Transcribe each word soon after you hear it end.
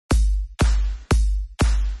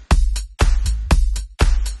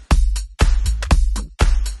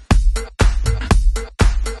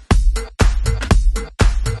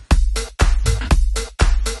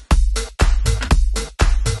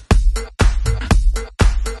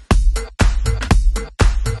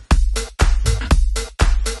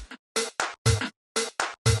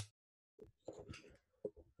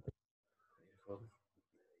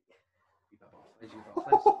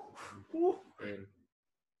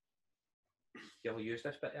you ever used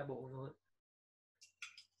this bit of a bottle? Is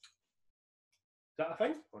that a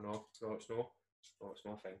thing? Oh no, it's not. No, it's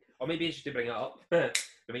not a thing. Or maybe it's just to bring it up. We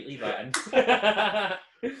might leave that in.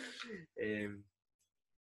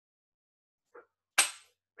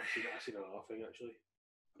 I've seen another thing actually. I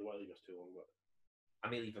don't want to leave this too long, but I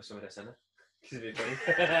may leave some of this in it. Because it'd be funny.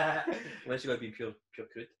 Unless you're going to be pure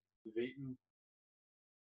crude.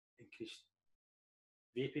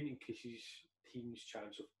 Vaping increases teens'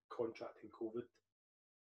 chance of contracting COVID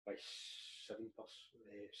by 70%.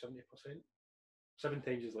 7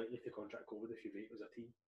 times as likely to contract COVID if you vape as a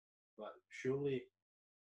teen. But surely,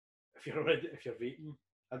 if you're vaping,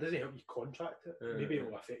 that doesn't help you contract it. Maybe it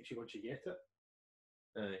will affect you once you get it.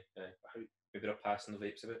 Aye. Maybe they're passing the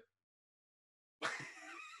vapes about.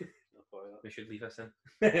 We should leave this in.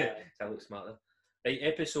 That looks smarter. Right,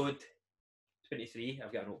 episode 23.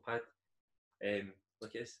 I've got a notepad.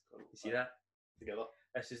 Look at this. You see that? Together.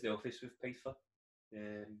 This is the office we've paid for.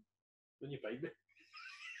 When you paid me.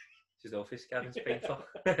 This is the office Gavin's paid for.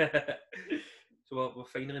 So we've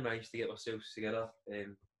finally managed to get ourselves together. How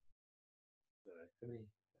many?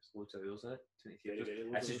 There's loads of rules in it.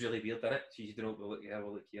 23. This is really weird, isn't it? So you don't know what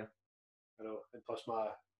we'll look here. I know, and plus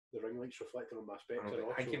the ring light's reflecting on my specs.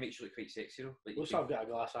 I think it makes you look quite sexy though. Like looks like I've got a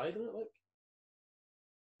glass eye, doesn't it? Like.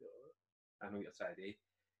 I know what you're trying to do.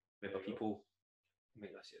 Remember, people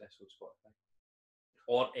might listen to this on Spotify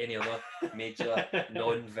or any other major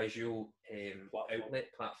non-visual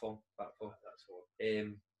outlet platform. That's all.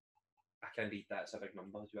 I can read that. It's a big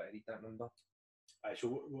number. Do you want to read that number?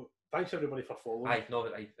 So thanks everybody for following. I've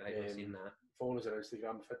seen that. Following us on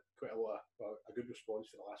Instagram. We've had quite a good response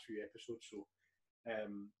for the last few episodes. So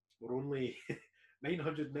we're only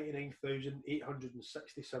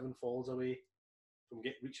 999,867 followers away from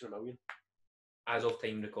reaching 1 million. As of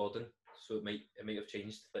time recording, so it might have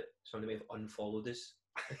changed. Like somebody might have unfollowed us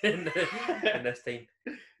in this time.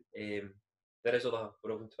 There is other.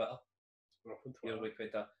 We're up on Twitter. You're like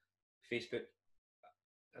Twitter, Facebook.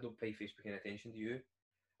 I don't pay Facebook any attention. Do you?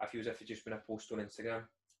 I feel as if it's just been a post on Instagram.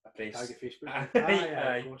 I press. Tag at Facebook.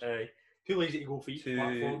 Aye. Too lazy to go for each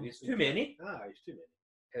platform. It's too many. It's too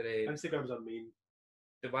many. Instagram's our main.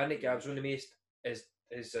 The one that Gab's on the most is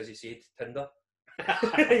as he said, Tinder.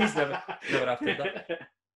 He's never had Tinder.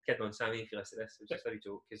 Kidding on Sammy, if you listen to this, it was just a wee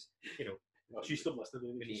joke because she's still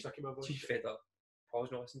listening. She's sucking my voice. She's fed up.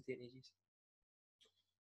 Paul's not listening to it in ages.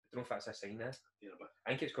 I don't know if that's a sign there. Yeah, but I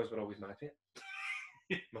think it's because we're always mad at it.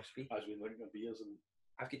 Must be. As we drink our beers and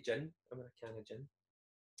I've got gin. I'm in a can of gin.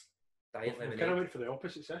 Diet lemonade. We kind of went for the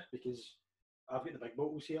opposites, because I've got the big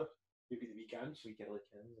bottles here. You've got the wee cans. Wee girly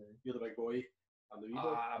cans. You're the big boy. I'm the wee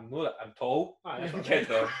boy. I'm tall.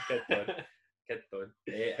 Kid on.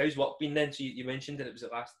 How's work been then? So you mentioned that it was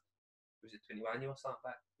 21 you were starting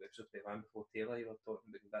back? Episode 21 before Taylor, you were talking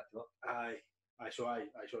about going back to work. Sorry,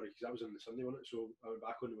 because that was on the Sunday, wasn't it? So I went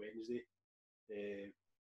back on the Wednesday.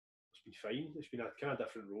 It's been fine. It's been a kind of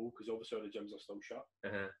different role because obviously all the gyms are still shut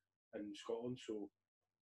in Scotland. So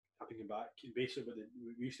I've been back. Basically,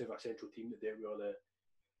 we used to have a central team that dealt with all the.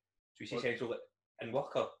 So you see central in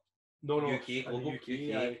work or? No, UK, global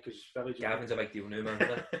UK, because Gavin's a big deal now, man.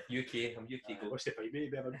 UK, I'm UK global. What's the pipe, mate?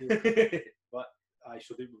 A big deal. But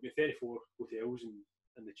so we've got 34 hotels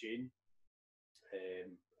in the chain,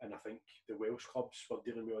 and I think the Welsh clubs were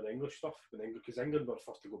dealing with all the English stuff because England were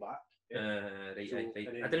first to go back. Right.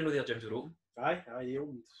 I didn't know their gyms were open. They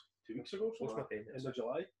opened 2 weeks ago, so end of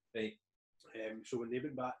July. Right. So when they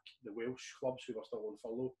went back, the Welsh clubs who were still on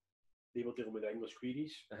furlough, they were dealing with the English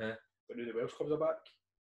queries. But now the Welsh clubs are back.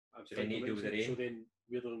 So they need to deal with the rain. So then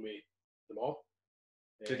we're dealing with them all.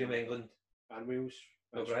 So dealing with England and Wales.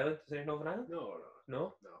 Northern Ireland? Is there any Northern Ireland?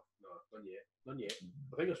 No, none yet. I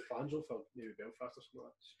think there's plans on for maybe Belfast or something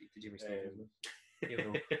like that. Speak to Jimmy Stevens.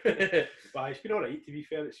 But it's been alright, to be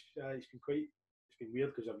fair. It's been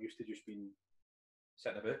weird because I'm used to just being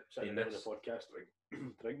sitting about on the podcast,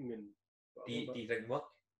 drinking and. Do you drink work?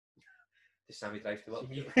 Does Sammy drive to work?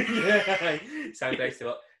 Sammy drives to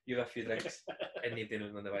work. You have a few drinks and you've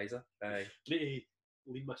done on the visor. Need to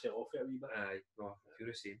leave myself off it a wee bit. No, I feel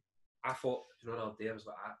the same. I thought, the other day I was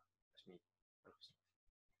like, that's me.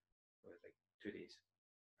 It was like 2 days.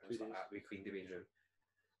 I was like, we cleaned the bedroom.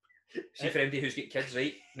 See, for anybody who's got kids,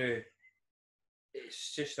 right? Now,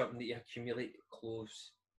 it's just something that you accumulate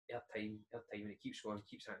clothes, airtime, and it keeps going,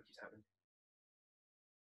 keeps happening.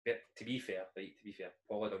 But to be fair,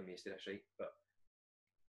 Paul had done most of this, right? But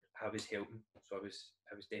I was helping, so I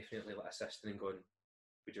was definitely like assisting and going,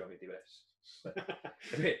 would you want me to do this?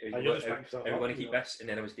 I want to keep this, and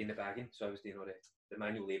then I was doing the bagging, so I was doing all the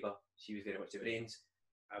manual labour. She was very much the brains.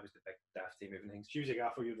 I was the big dafty moving things. She was a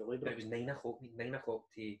gaffer, you were the labour. It was 9 o'clock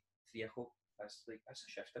to 3 o'clock that's a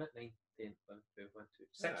shift, isn't it? 9, 10, 11, 12, 1, 2,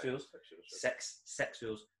 6 rules. 6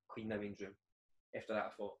 rules. Clean the range room. After that, I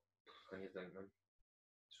thought, I need to drink, man.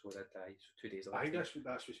 So did I. So 2 days. I think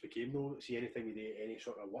that's what became though. See anything we do, any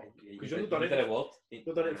sort of work. Because you've not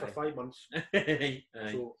done it for 5 months.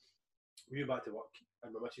 So we went back to work,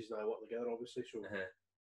 and my missus and I worked together, obviously. So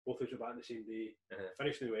both of us were back on the same day.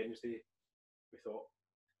 Finished on the Wednesday. We thought,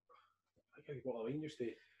 I think we bought a wine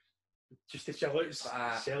just to chill out,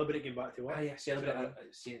 celebrate getting back to work. Celebrate.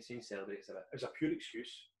 Seeing celebrates a bit. It's a pure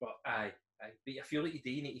excuse, but But I feel like you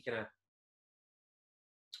do need to kind of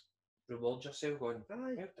reward yourself, going,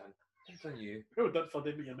 well done. Well done you. Well done for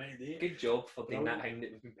doing what you're meant to do. Good job for doing that thing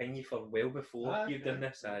that we've been paying you for well before you've done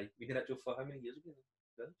this. We did that job for how many years ago?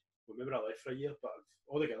 Well, maybe I left for a year, but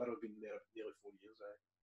altogether I've been there nearly 4 years.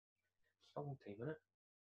 It's a long time, isn't it?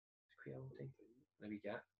 It's quite a long time. There we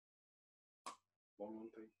go. Long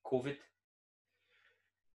time. COVID.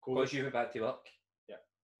 Because you went back to work. Yeah.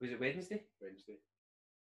 Was it Wednesday? Wednesday.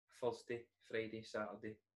 Thursday, Friday,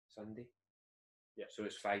 Saturday, Sunday. Yeah. So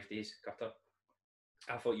it's 5 days, Qatar.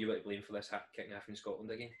 I thought you were to blame for this hat kicking off in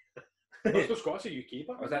Scotland again. That's not Scotland, it's a UK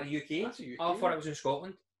back. Was that the UK? That's a UK. Oh, I thought it was in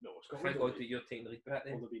Scotland. No, Scotland. Thank God that you're taking the lead back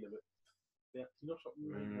then. Only been about 13 or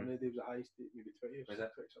something. One of the days was the highest, maybe 20 or was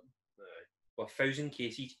it? 20 something. Well, 1,000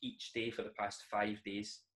 cases each day for the past 5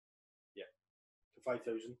 days. Yeah.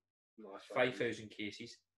 5,000. 5,000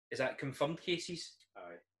 cases. Is that confirmed cases?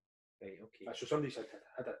 Aye. Right, okay. So somebody's had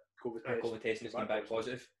a COVID test. COVID test and it's come back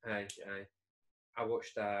positive. Aye. I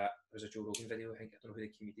watched there was a Joe Rogan video, I don't know who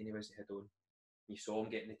the comedian he was they had on. You saw him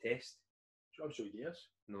getting the test. So I'm sure he is.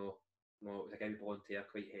 No, it was a guy with blonde hair,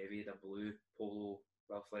 quite heavy, had a blue polo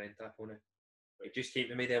Ralph Lauren tap on it. It just came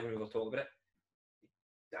to me there when we were talking about it.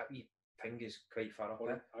 That wee thing is quite far up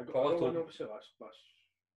there. I got one, obviously, that's so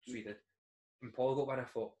he did. And Paul got one, I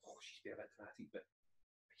thought, oh, she's been a bit dramatic, but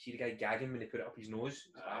you see the guy gagging when they put it up his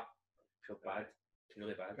nose? I feel bad. It's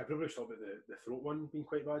really bad. I probably saw about the throat one being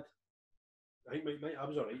quite bad. I think I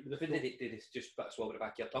was alright with the throat. Did they just put a swab at the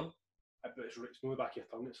back of your tongue? But it's not the back of your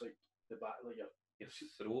tongue, it's like the back, like your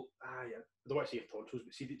throat. Yeah. I don't want to say your tonsils,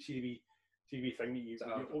 but see the wee thing that you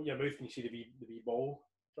open your mouth and you see the wee ball.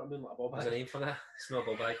 Do you know what I mean? Like a ball bag. There's a name for that? It's not a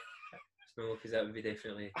ball bag. No, because that would be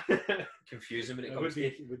definitely confusing when it comes to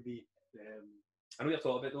it. Would be. I know what you're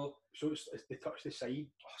talking about though. So they touch the side.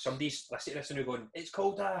 Somebody's listening to this and they're going, it's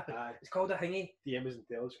called a hingy. DM us and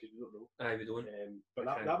tell us because we don't know. Aye, we don't. But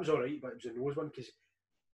that was alright, but it was a nose one because,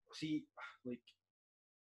 see, like,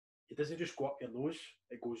 it doesn't just go up your nose,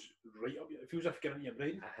 it goes right up it feels as if getting into your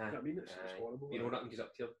brain. You know what I mean? It's horrible. You know, nothing goes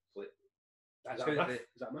up to your plate. Is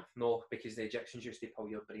that a myth? No, because the Egyptians used to pull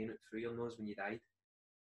your brain out through your nose when you died.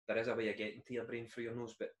 There is a way of getting to your brain through your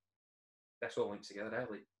nose, but this all links together, eh?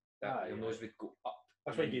 Like that, your nose would go up.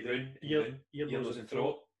 That's why you do ear, nose, and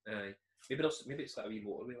throat. Aye. Maybe it's like a wee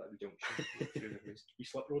motorway, like a wee junction. You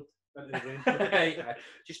slip road into the brain.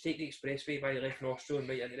 Just take the expressway by your left nostril and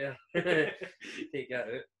right into there. Take that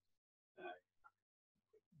out.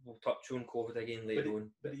 We'll touch on COVID again later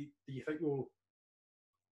on. But do you think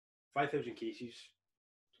 5,000 cases,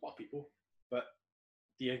 it's a lot of people, but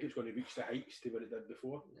do you think it's going to reach the heights to what it did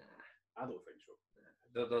before? Nah. I don't think so.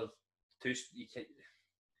 They're too... You can't...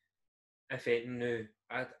 If anything now,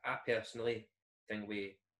 I personally think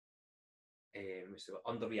we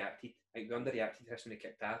underreacted. Like we underreacted to this when it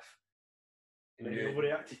kicked off. And we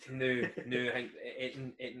overreacted. No, I think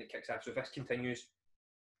it kicks off. So if this continues,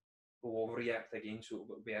 we'll overreact again. So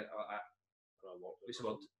we'll be an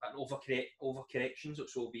overcorrection. So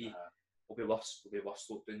it'll be worse. There'll be worse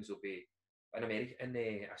lockdowns. There'll be in America, in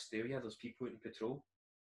Australia. There's people out in patrol.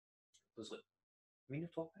 There's like, I mean, you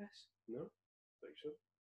talk about this? No, I think so.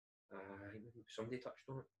 Somebody touched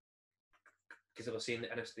on it because they were saying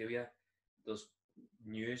that in Australia there's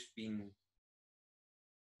news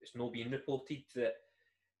it's not being reported that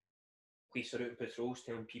police are out in patrols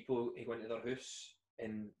telling people to go into their house,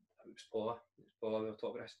 and it was Paula we were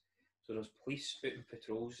talking about this. So there's police out in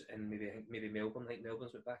patrols in maybe Melbourne. I think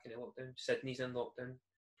Melbourne's went back into lockdown. Sydney's in lockdown.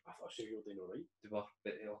 I thought Australia were doing alright. They were,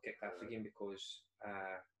 but they all kicked off again because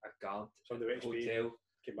a guard somebody at the hotel.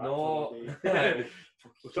 No,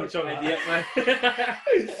 idiot, man.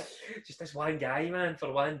 Just this one guy, man,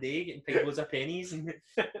 for one day getting paid loads of pennies, and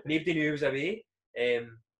nobody knew he was away.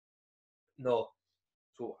 No,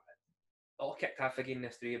 so it all kicked off again in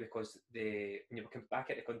Australia because when you were coming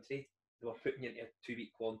back at the country, they were putting you into a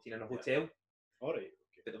 2-week quarantine in a hotel. All right,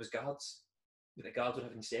 okay. But there was guards. But the guards were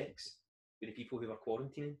having sex with the people who were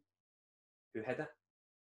quarantining, who hid it.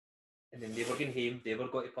 And then they were going home, they were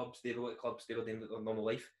going to pubs, they were going to clubs, they were doing their normal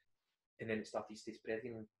life. And then it started to spread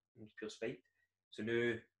again and pure spite. So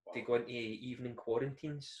now they go into evening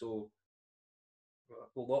quarantines. So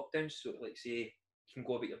lockdowns, so like say you can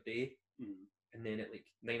go about your day, and then at like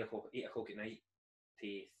 9 o'clock, 8 o'clock at night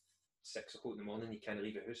to 6 o'clock in the morning, you can't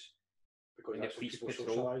leave the house because and that's the when police people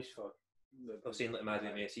patrol. socialise for. They're saying like mad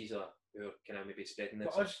with Messi's or who are kind of maybe spreading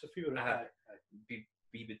this. But us, if we were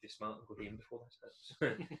we would be smart and go home before this.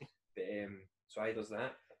 But so there's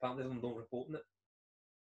that. Apparently, them don't reporting it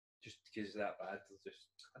just because it's that bad. They're just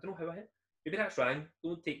I don't know how I. Maybe that's wrong.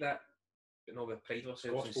 Don't take that. But not with pride of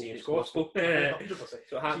ourselves and saying it's gospel. 100%.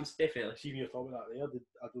 So it happens definitely. See, when you're talking about that there,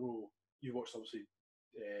 I don't know. You watched obviously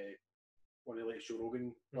one of the latest Joe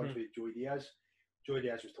Rogan ones with Joey Diaz. Joey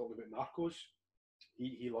Diaz was talking about Narcos.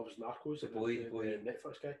 He loves Narcos, the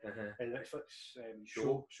Netflix guy, and Netflix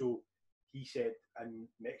show. So he said in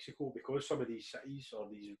Mexico, because some of these cities or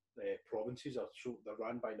these provinces they're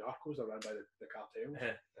run by Narcos, they're run by the cartels.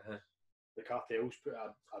 The cartels put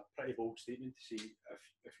a pretty bold statement to say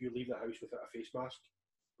if you leave the house without a face mask,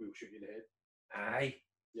 we will shoot you in the head. Aye.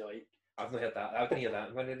 You're like, I've not heard that. I didn't hear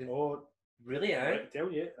that. Oh, really? Aye. I'm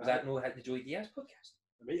telling you. Was that no hit the Joey Diaz podcast?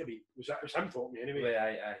 It might have been. It was him talking to me anyway.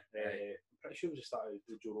 Aye. I'm pretty sure it was the start of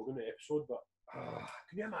the Joe Rogan episode, but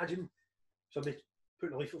can you imagine somebody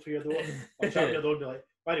putting a leaflet through your door or shouting your door and be like,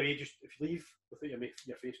 by the way, just if you leave without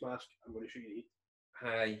your face mask, I'm going to shoot you in the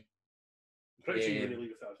head. Aye. I'm pretty sure you wouldn't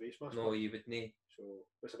leave without a face mask. No, you wouldn't. So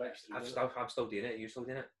it's a bit extreme. I'm still doing it. Are you still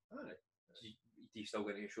doing it? Aye. Do you still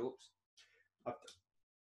go to your shops?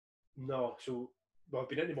 No, so I've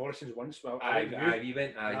been into Morrison's once. We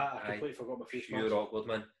went. I completely forgot my face mask. Pure awkward,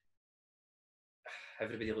 man.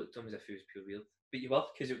 Everybody looked at him as if he was pure weird. But you were,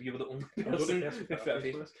 because you were the only person without a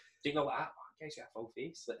face mask. So you know like that, guy's got a full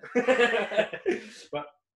face. But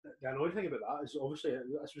the annoying thing about that is obviously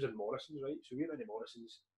this was in Morrison's, right? So we went into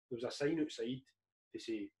Morrison's. There was a sign outside to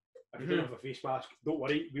say, if you don't have a face mask, don't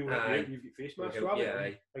worry, we will help you with your face mask. So I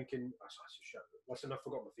went thinking, shit, listen, I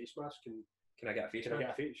forgot my face mask. Can I get a face mask? Can I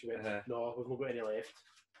get a face? She went, no, we've not got any left.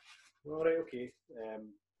 Alright, okay.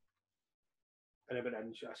 And I went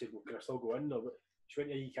in, I said, well, can I still go in? She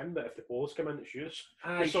went, yeah, you can, but if the police come in, it's yours.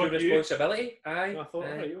 It's your responsibility. Aye. And I thought,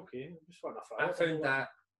 right, okay, I'm just wanting to fry. I found that,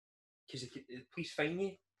 because the police fine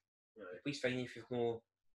you. The police fine you if you've no...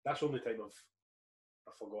 That's the only time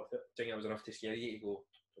I forgot it. Do you think it was enough to scare you to go,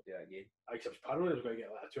 don't do that again? I was paranoid I was going to get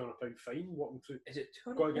like a £200 fine walking through. Is it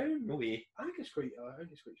 £200? No way. I think it's quite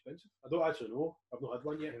expensive. I don't actually know. I've not had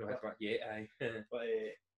one yet. I've not had one yet, aye. But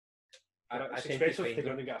it's expensive to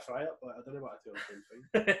go and get a fryer, but I don't know what a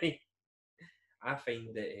 £200 fine. I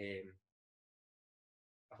find that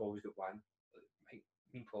I've always got one. Me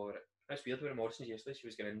and Paul, that's weird, we were at Morrison's yesterday, she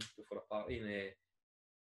was going in before a party and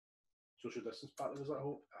social distance party, was that, I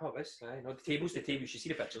hope? Oh, it was, aye. No, the tables, you see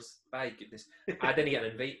the pictures. My goodness. I didn't get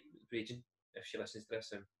an invite, Raging, if she listens to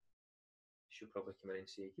this, she'll probably come in and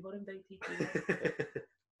say, you were invited.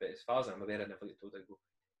 But as far as I'm aware, I never get told I go.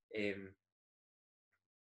 I'm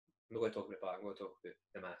not going to talk about that, I'm going to talk about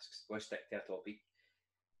the masks. I'm going to stick to a topic.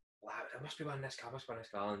 Wow, there must be one in this car,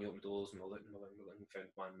 and you open doors and we're looking,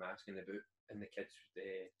 found one mask in the boot, and the kids,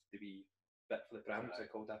 the wee bit for the pram, what's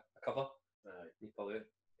it called, a cover, you pull out.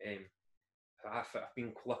 I've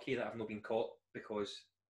been lucky that I've not been caught, because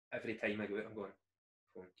every time I go out I'm going,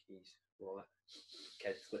 phone, keys, wallet,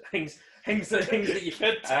 kids, things that you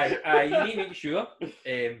could. You need to make sure.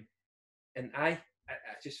 And I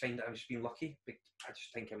just find that I've just been lucky. I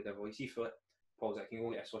just think I would have a voice for it. Paul's like, I can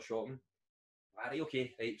go get this shopping. Right,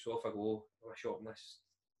 okay, right, so off I go, I'm shopping this,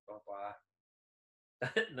 blah blah.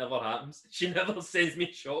 That never happens. She never sends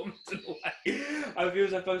me shopping. I feel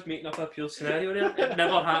as if I was making up a pure scenario there. It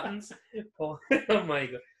never happens. Oh my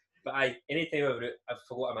god. But anytime I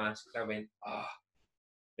forgot a mask, I went,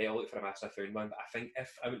 right, I'll look for a mask, I found one. But I think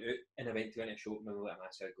if I went out and I went to a shop and I looked at a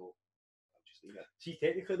mask, I'd go, I'll just leave it. See,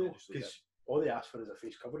 technically though, because all they ask for is a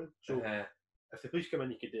face covering. So if the police come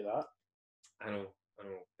in, you could do that. I know,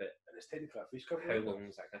 but and it's technically a face covering. How long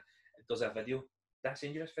is that? Does a video? Did I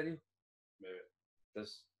send you this video? Maybe.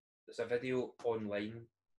 There's a video online,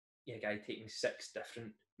 a guy taking 6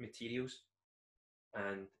 different materials,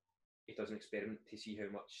 and he does an experiment to see how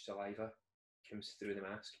much saliva comes through the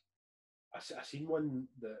mask. I seen one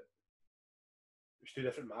that it was 2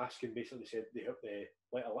 different masks, and basically said they helped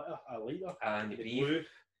like a litre. And the blue.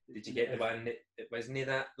 Did you get the one that wasn't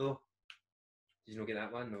that though? Did you not get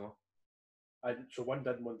that one? No. So one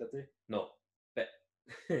did and one didn't. No, but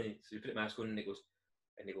so you put the mask on and they go,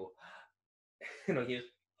 here's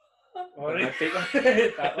alright.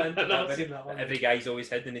 that one. I've never seen that one. Every guy's always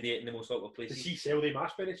hidden in the most awkward places. Does he sell the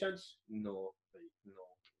mask by any chance? No. It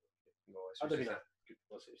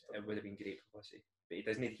would have been great publicity, but he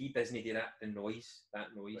doesn't do that. That noise. Right,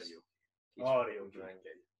 okay. You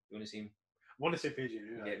want to see him? I'm on the same page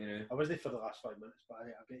you. Get me now. I was there for the last 5 minutes, but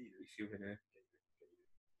I get you. You feel me now.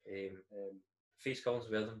 Face covers,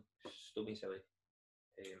 wear them. Don't be silly.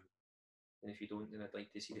 And if you don't, then I'd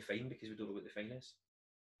like to see the fine because we don't know what the fine is.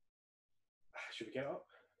 Should we get it up?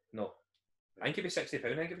 No. I think it'd be £60.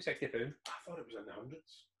 I think it'd be £60. I thought it was in the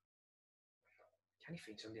hundreds. Can you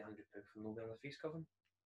find somebody £100 for no wearing a face covering?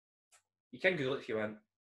 You can Google it if you want.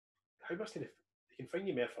 How much they can find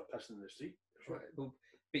you more for pissing in the street? Well,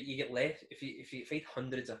 but you get less if you find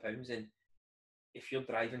hundreds of pounds, and if you're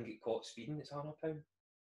driving, get caught speeding, it's £100.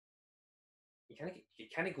 You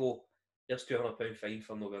can't go. There's £200 fine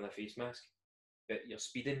for not wearing a face mask, but you're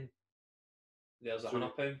speeding. There's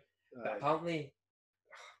 £100. But apparently,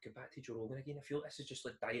 go back to Joe Rogan again. I feel like this is just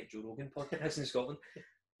like Diet Joe Rogan podcast in Scotland.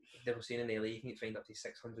 They were saying in LA you can get fined up to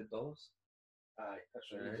 $600. Aye,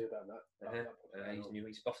 that's right. You said that. He's new.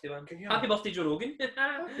 He's birthday man. Happy birthday, Joe Rogan!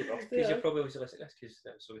 Happy birthday. Because you're probably always listening to this because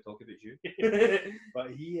that's so we talk about you.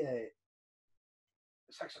 But he,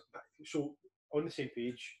 so on the same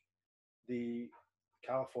page, the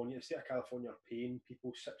state of California are paying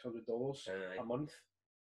people $600 a month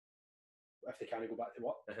if they can't go back to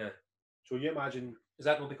work. So you imagine. Is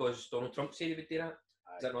that not because Donald Trump said he would do that?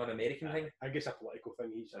 Is that not an American thing? I guess a political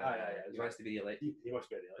thing. He wants to be re-elected. He wants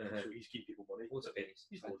to be re-elected, so he's giving people money. Loads of pennies.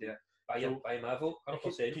 He's do that. Buy my vote.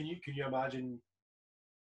 100%. Can you imagine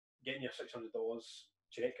getting your $600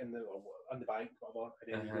 check in the bank, whatever, and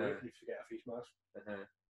then you forget a face mask,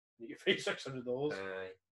 you get paid $600,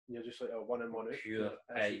 and you're just like, one in, one out. Pure.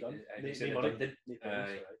 No pennies. No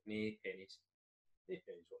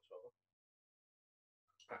pennies whatsoever.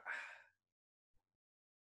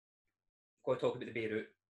 Got to talk about the Beirut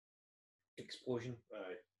explosion.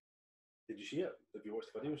 Aye. Did you see it? Have you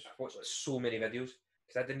watched the videos? I've watched so many videos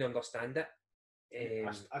because I didn't understand it.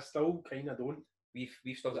 I still kind of don't.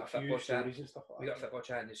 We've still got a football chat. And stuff like we got a football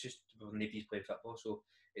chat, and it's just nobody's playing football, so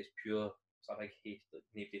it's pure. It's a big hate that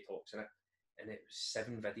nobody talks in it. And it was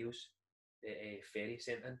 7 videos that Ferry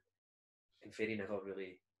sent in, and Ferry never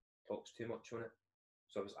really talks too much on it.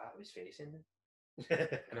 So I was like, "What was Ferry sending?"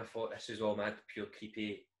 And I thought, this is all mad, pure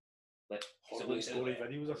creepy. Like, gory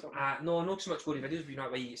videos or something? No, not so much gory videos, but you know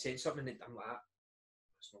why you send something and I'm like,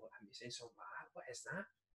 it's not him saying something like that, what is that?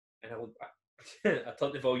 And I looked back, I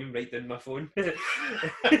turned the volume right down my phone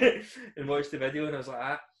and watched the video, and I was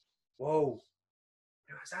like, whoa,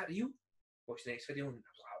 is that real? Watched the next video and I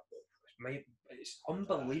was like, it's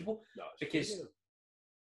unbelievable. No, because crazy.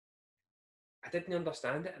 I didn't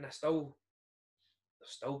understand it, and there's still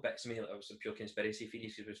bits of me that it was some pure conspiracy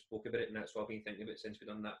theories because we spoke about it, and that's what I've been thinking about since we've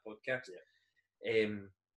done that podcast.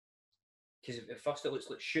 Because at first it looks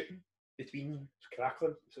like shooting between. It's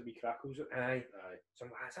crackling. It's like crackles. Aye. So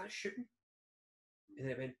I'm like, is that shooting? And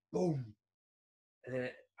then it went boom. And then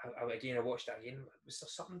I watched it again. Was there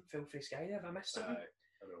something fell from the sky there? Have I missed something?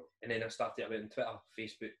 I know. And then I started about on Twitter,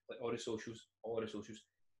 Facebook, like all the socials.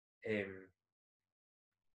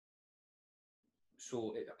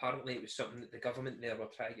 So apparently it was something that the government there were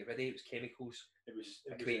trying to get rid of. It was chemicals. It was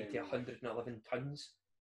equating to 111 tonnes.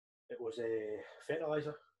 It was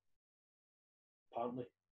fertiliser. Apparently,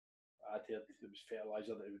 I'd heard it was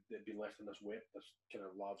fertiliser that had been left in this kind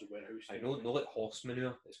of large warehouse. I know, not like horse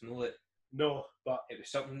manure. It's not like. No, but it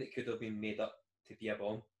was something that could have been made up to be a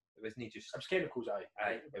bomb. It wasn't just. It was chemicals,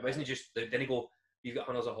 aye. It wasn't just. They didn't go. You've got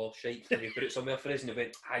hundreds of horse shite, and you put it somewhere for us, and they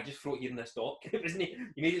went, I just throw it here in this dock. Wasn't it?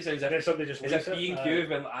 You made it sound as if somebody just as if B&Q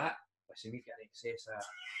went like that. Listen, we've got an excess of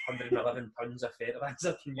 111 tonnes of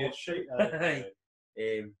fertiliser. Can you? Horse shite.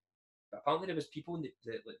 But apparently there was people in I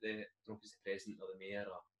don't know if it's the president or the mayor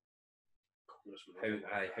or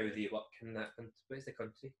how they work in that country. What is the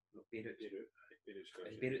country? Beirut.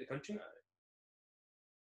 Is Beirut the country?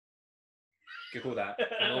 Google that.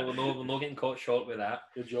 We're not getting caught short with that.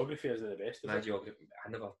 Your geography isn't the best. My geography. I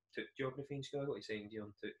never took geography in school. I got to second year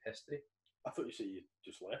and took history. I thought you said you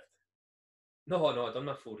just left. No, I've done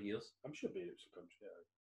my 4 years. I'm sure Beirut's a country.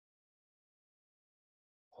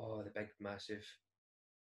 Oh, the big, massive.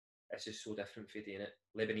 This is so different for doing it.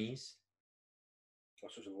 Lebanese.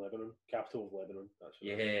 That's what's in Lebanon. Capital of Lebanon. That's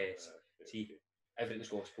yes. See, everything's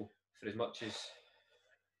gospel. For as much as.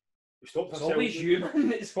 It's always you,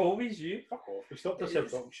 man. It's always you. Fuck off. We stopped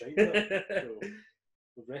ourselves talking shit. But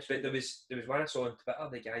there was one I saw on Twitter.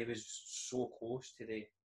 The guy was so close to the.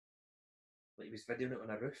 Like he was videoing it on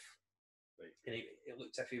a roof. Right. And it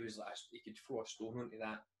looked as if he was like he could throw a stone onto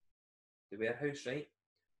the warehouse, right?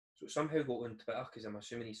 So it somehow got on Twitter because I'm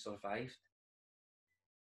assuming he survived.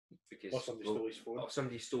 Because somebody stole his phone.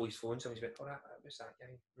 Somebody stole his phone. Somebody's went, what's that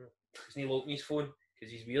guy? No. Isn't he locking his phone?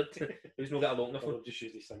 Because he's weird. He's not got a lock on the phone. Just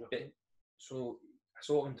use this thing. So I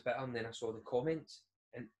saw it on Twitter and then I saw the comments.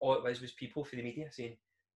 And all it was people for the media saying,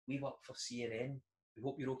 "We work for CNN. We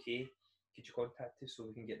hope you're okay. Could you contact us so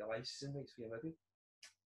we can get the licensing rights for your video?"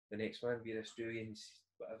 The next one, we're Australians,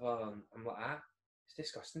 whatever. And I'm like, it's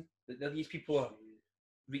disgusting. These people are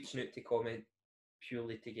reaching out to comment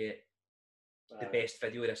purely to get the best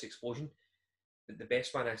video of this explosion. But the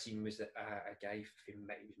best one I seen was that a guy from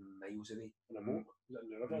miles away. In a boat?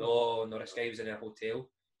 No, this guy was in a hotel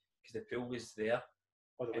because the pool was there.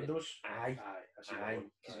 Oh, the windows? Aye. Aye.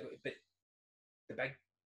 But the big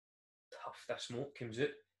tuft of smoke comes out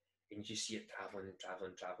and you just see it travelling. I'm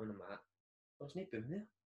like, there's no boom there.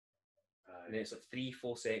 Aye. And then it's like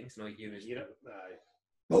 3-4 seconds and all you was hear it. Aye.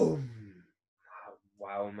 Boom!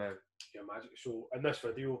 Wow, man. Yeah, magic. So in this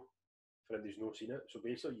video, for anyone who's not seen it, so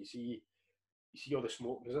basically you see all the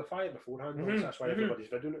smoke. There's a fire beforehand. That's why everybody's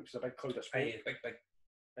videoing it. It's a big cloud of smoke. Aye, big.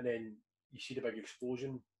 And then you see the big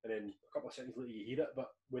explosion, and then a couple of seconds later you hear it. But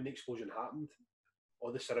when the explosion happened,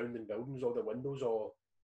 all the surrounding buildings, all the windows, all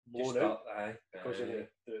blown out because of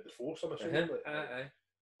the force. I'm assuming. Aye.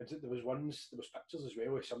 There was pictures as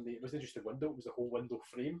well of somebody. It wasn't just the window; it was the whole window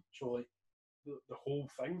frame. So like the whole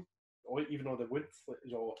thing, even all the wood, like,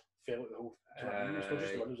 was all fell out the whole. It's not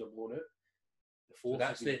just the windows are blown out. The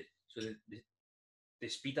force. So the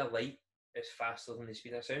speed of light is faster than the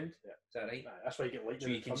speed of sound. Yeah. Is that right? That's why you get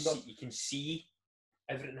lightning. So you can see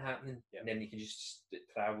everything happening, and then you can just it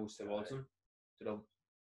travels towards them. So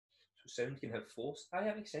sound can have force. Aye,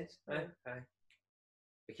 that makes sense. Aye.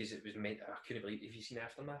 Because it was meant. I couldn't believe. Have you seen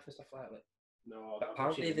Aftermath and stuff like that? No. But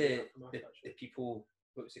apparently the people.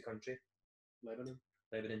 What was the country? Lebanon.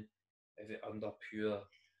 If it under pure.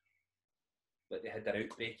 Like they had their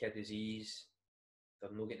outbreak of disease.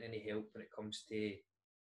 They're not getting any help when it comes to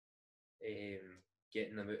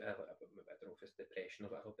getting them out of, I don't know if it's depression or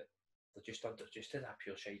whatever, but they're just at that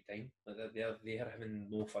pure shite time. Like they're having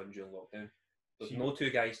no fun during lockdown. There's no two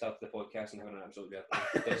guys started the podcast and having an absolute weird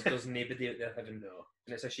time. There's nobody out there having no.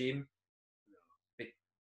 And it's a shame. No. But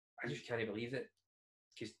I just can't believe it.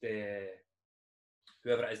 Because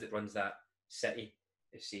whoever it is that runs that city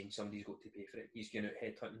is saying somebody's got to pay for it. He's going out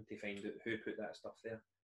headhunting to find out who put that stuff there.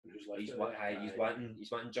 And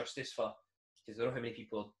he's wanting justice for, because I don't know how many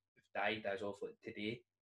people have died as of like today.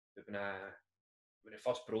 But when it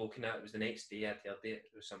first broke and that, it was the next day I'd heard it.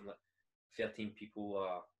 It was something like 13 people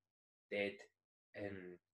are dead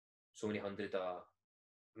and so many hundred are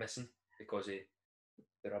missing because of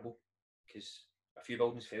the rubble. Because a few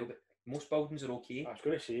buildings fell, but most buildings are okay. I was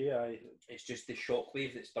going to say, aye. It's just the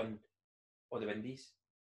shockwave that's done on the windies.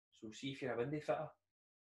 So see if you're a windy fitter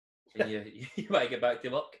and you want to get back to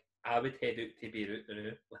work, I would head out to Beirut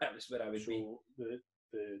now. That was where I would be. So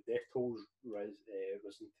the death toll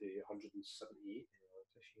risen to 178.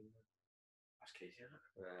 It's a shame. That's crazy, isn't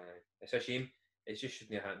it? It's a shame. It just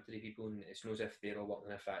shouldn't happen to the people, and it's not as if they're all working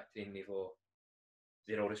in a factory and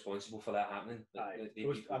they're all responsible for that happening.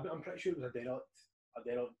 I'm pretty sure it was a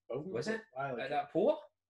derelict building. Was it? Aye, at that port?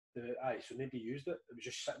 So nobody used it. It was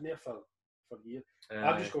just sitting there for years.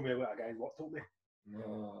 I'm just going with what a guy in work told me.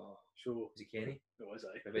 No. So was it Kenny? It was,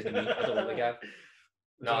 aye. Maybe it's me. I don't know the guy.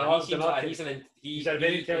 No, he's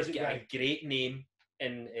got a great name,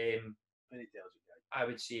 and very intelligent guy. I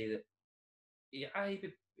would say that. Yeah,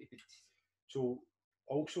 So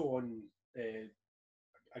also on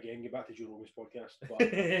again, get back to Joe Rogan's podcast. But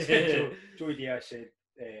Joey Diaz said,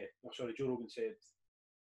 Joe Rogan said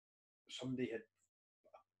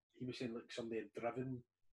he was saying like somebody had driven.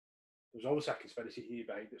 There was always a conspiracy theory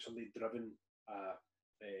behind it. Somebody had driven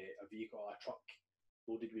a vehicle, a truck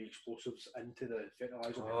loaded with explosives into the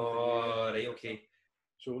fertiliser. Oh, right, okay.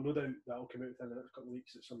 So no doubt that'll come out within the next couple of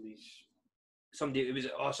weeks that somebody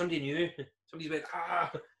knew. Somebody's went,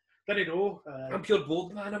 didn't know. I'm pure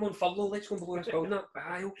bold, man. I'm on furlough. Let's go and blow this building up.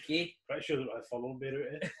 Aye, okay. Pretty sure that I furlough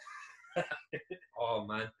Beirut. Oh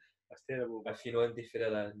man, that's terrible. If you know anything further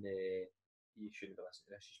than you shouldn't be listening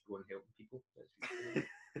to this. Just go and helping people.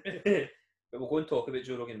 But we'll go and talk about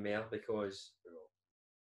Joe Rogan more because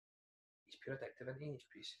he's pure addictive, isn't he?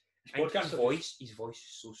 His voice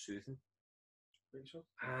is so soothing. Think so?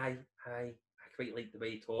 Aye. I quite like the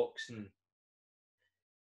way he talks, and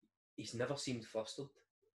he's never seemed flustered.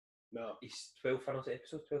 No. He's 1,200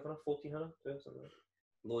 episodes, 1,200, 1,400, 12, something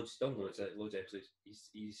like that. Loads of episodes.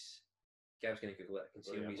 He's Gav's going to Google it. I can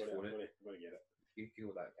see him on his phone. I'm going to get it. You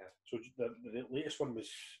Google that, Gav. So the latest one was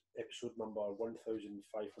episode number 1,523.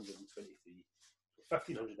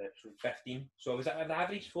 1,500 episodes. 15. So was that an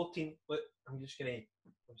average 14? Look, I'm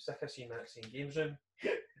sick of seeing that same games room.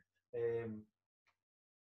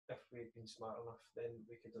 If we'd been smart enough, then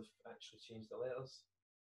we could have actually changed the letters.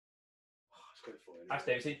 Oh, it's kind of funny. That's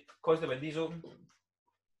devastating. Because the window's open.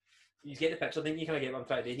 You get the picture, didn't you? Kind of get what I'm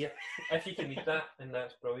trying to do here. If you can read that, then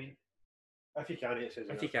that's brilliant. If you can, it says.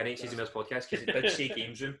 If you can, it says in this podcast because it did say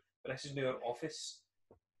games room, but this is now our office.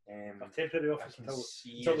 A temporary office until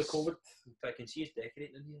the COVID. I can see us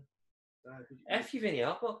decorating in here. If you've any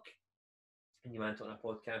artwork and you want it on a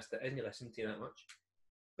podcast that isn't listened to that much,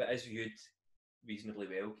 but is viewed reasonably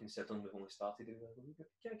well, considering we've only started doing it,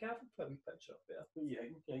 can I put a wee picture up there? What are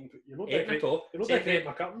you thinking? You're not decorating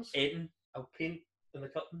my curtains. Aidan, I'll paint in the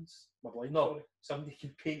curtains. My blinds. No, sorry. somebody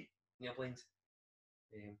can paint in your blinds.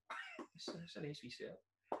 It's a nice wee setup.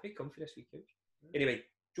 Quite comfy this wee couch. Anyway,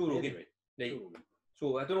 Joe Rogan. Right. Joe Rogan.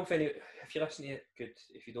 So I don't know if you listen to it, good.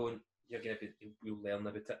 If you don't, you'll learn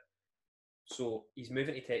about it. So he's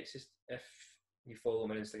moving to Texas. If you follow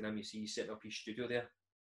him on Instagram, you see he's setting up his studio there.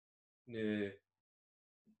 No.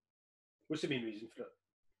 What's the main reason for it?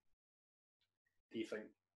 Do you think?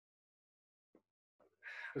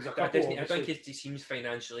 I think he seems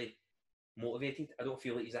financially motivated. I don't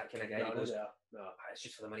feel like he's that kind of guy. No, it's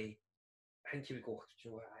just for the money. I think he would go, you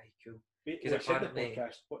know what, cool. Because apparently,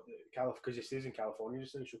 because he stays in California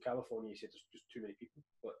just now, so California, he said there's just too many people.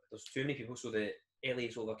 But there's too many people, so the LA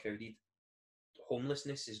is overcrowded.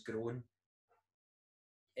 Homelessness is growing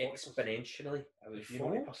exponentially. I was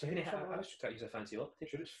 40%. I was trying to use a fancy word. I'm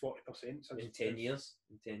sure it's 40% in 10 years.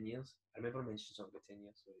 In 10 years, I remember mentioning something about 10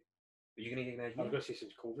 years. Sorry. But you're going to get an idea? I was going to say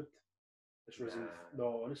since COVID. It's risen.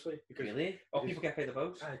 No, honestly, because really, people get paid the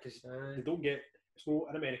bills. Because they don't get. It's no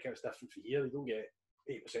in America. It's different for here. They don't get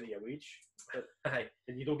 8% of your wage,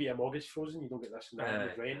 and you don't get your mortgage frozen. You don't get this and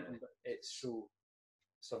that rent. And it's so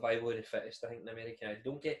survival of the fittest. I think in America, they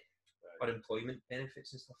don't get unemployment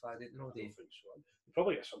benefits and stuff like that. No, they think so. You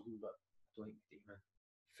probably get something, but I don't think they do, man.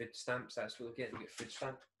 Food stamps. That's what they get. They get food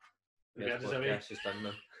stamp. That's just done,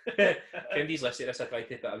 man. If anybody's listening to this, I tried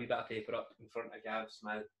to put a wee bit of paper up in front of Gav's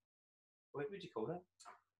mouth. What would you call that?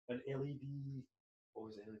 An LED. What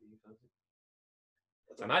was the LED?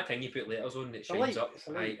 It's a mad thing you put letters on that shines up. It's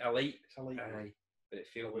a light. Aye, but it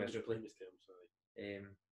failed miserably.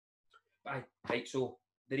 Right, so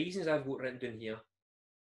the reasons I've got written down here,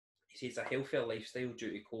 he says it's a healthier lifestyle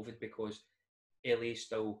due to COVID because LA is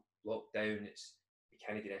still locked down. It's you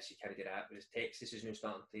can't do this, you can't do that. Whereas Texas is now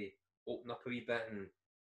starting to open up a wee bit and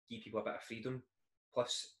give people a bit of freedom.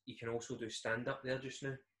 Plus, you can also do stand up there just now.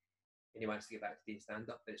 And he wants to get back to doing stand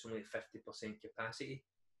up, but it's only at 50% capacity.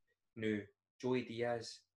 Now, Joey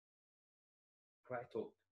Diaz, I want to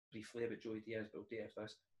talk briefly about Joey Diaz, but I'll do it after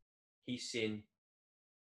this. He's saying,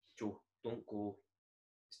 Joe, don't go,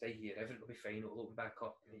 stay here, everything will be fine, it'll open back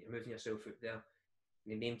up, you're moving yourself out there.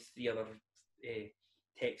 And he named 3 other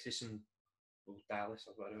Texas and Dallas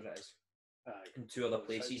or whatever it is, and 2 other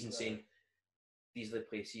places, and saying these are the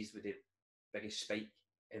places with the biggest spike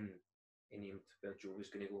in named where Joe was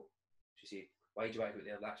going to go. She said, why do you want to go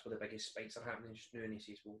there? That's where the biggest spikes are happening just now. And he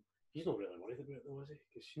says, well, he's not really worried about it though,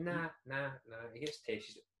 is he? Nah. He gets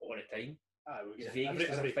tested all the time. Vegas,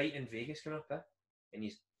 there's a fight in Vegas coming up, and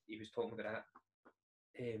he was talking about that.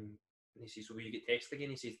 And he says, well, will you get tested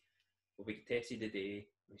again? He says, well, we get tested today.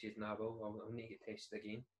 And he says, nah, well, I'll need to get tested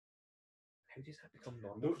again. How does that become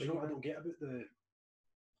normal? Do you know what I don't get about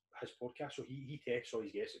his podcast? So he tests all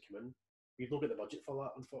his guests that come in. We've not got the budget for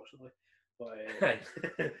that, unfortunately. But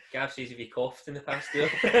Gav says if he coughed in the past year,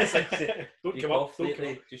 don't come up,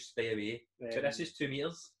 just stay away. So this is 2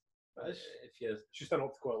 meters. It's just an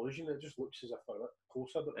optical illusion. It just looks as if they're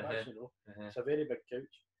closer, but actually no. It's a very big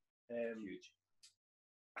couch. Huge.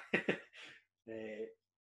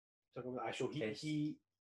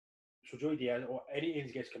 So Joey Diaz or any of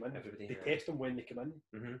his guests come in, they test them when they come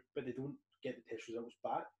in, but they don't get the test results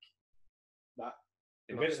back.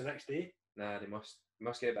 They get it the next day. Nah, they must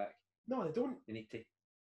get it back. No, they don't. They need to.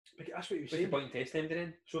 Because that's what he was saying. What's the point in testing them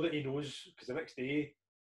then? So that he knows, because the next day,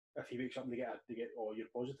 if he wakes up and they get, oh, you're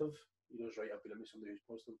positive, he knows, right, I've been in with somebody who's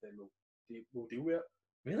positive, then we'll deal with it.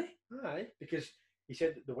 Really? Aye, because he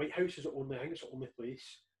said the White House is the only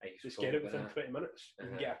place to get it within 20 minutes. You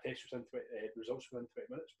can get a test within results within 20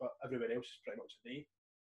 minutes, but everywhere else is pretty much a day,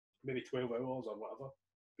 maybe 12 hours or whatever.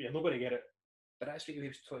 But you're not going to get it. But that's what he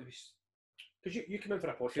was talking about. Because you come in for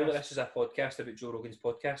a podcast. I feel like this is a podcast about Joe Rogan's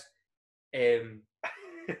podcast.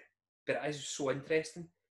 But it is so interesting.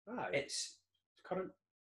 It's current.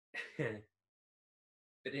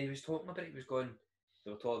 But he was talking about it, they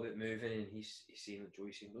were talking about moving, and he's saying,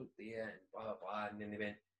 Joey's saying, look there, and blah, blah, blah. And then they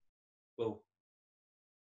went, well,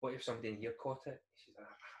 what if somebody in here caught it? He says,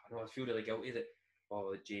 I know, I feel really guilty that,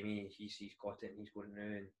 Jamie, he's caught it, and he's going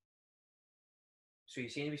now. And so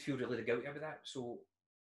he's saying he would feel really guilty about that. So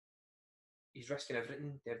he's risking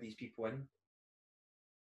everything to have these people in.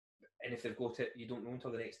 And if they've got it, you don't know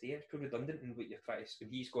until the next day. It's pretty redundant in what you're trying to. When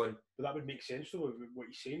he's gone, but that would make sense though, what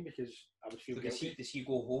he's saying, because I would feel guilty. Does he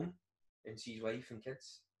go home and see his wife and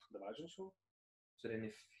kids? I'd imagine so. So then,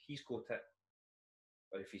 if he's got it,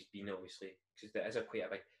 or if he's been, obviously, because there is quite a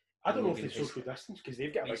big. I don't know if it's social distance, because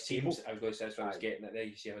they've got a big table. I was going to say, that's what I was getting at there.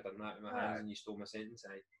 You see, I've done that with my hands, and you stole my sentence.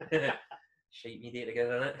 Aye. Shite me day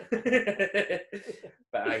together, innit?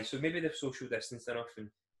 But aye, so maybe they've social distanced enough, and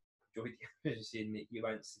Joey was saying that he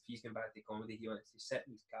wants, if he's going back to comedy, he wants to sit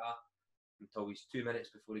in his car until he's 2 minutes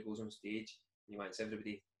before he goes on stage. And he wants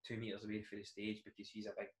everybody 2 meters away from the stage because he's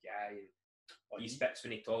a big guy and he spits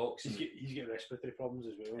when he talks. He's getting respiratory problems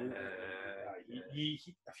as well.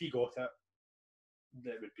 If he got it,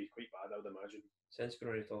 that would be quite bad, I would imagine. Since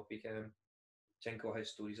we're on the topic, Jinko,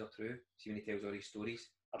 his stories are true. See, when he tells all his stories,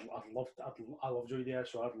 I love Joey Diaz,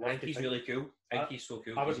 so I'd love I think he's really cool. I think he's so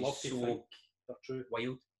cool. I would love to think they're true.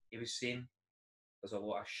 Wild. He was saying there's a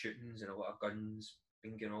lot of shootings and a lot of guns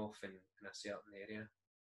being going off in a certain area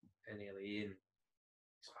in LA, and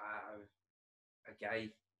a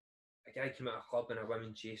guy came out of a club and a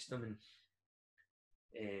woman chased him, and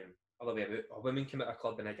other way about, a woman came out of a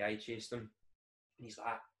club and a guy chased him, and he's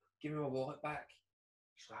like, "Give me my wallet back."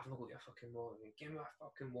 She's like, "I've not got your fucking wallet." "Give me my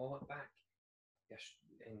fucking wallet back." Yes,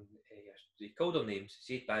 and he called her names,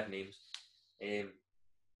 said bad names, and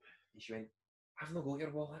she went, "I've not got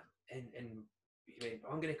your wallet," and he went,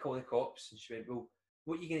 "I'm going to call the cops," and she went, "Well,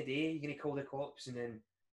 what are you going to do? You're going to call the cops, and then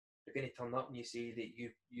they're going to turn up and you say that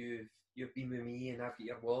you've been with me and I've got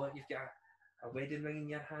your wallet, you've got a wedding ring in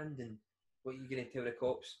your hand, and what are you going to tell the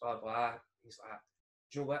cops, blah blah." He's like,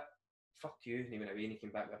 "Do you know what? Fuck you." And he went away and he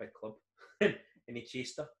came back with a big club and he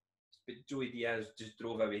chased her. But Joey Diaz just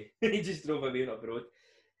drove away. He just drove away up the road.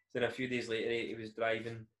 Then a few days later, he was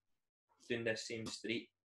driving down this same street.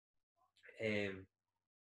 And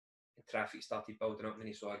traffic started building up, and then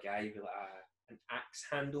he saw a guy with like an axe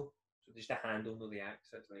handle. So just a handle, not the axe.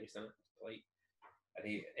 That's nice, isn't it? It's polite. And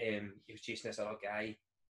he was chasing this other guy.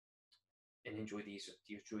 And then Joey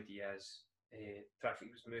Diaz,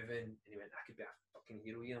 traffic was moving, and he went, "I could be a fucking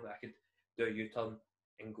hero here. I could do a U-turn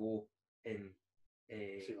and go and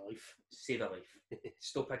save a life.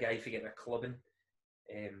 Stop a guy from getting a clubbing."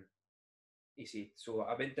 He said, "So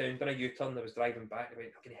I went down, done a U-turn, I was driving back, I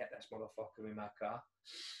went, I'm going to hit this motherfucker with my car."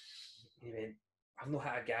 And he went, I've not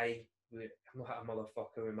hit a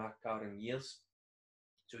motherfucker with my car in years."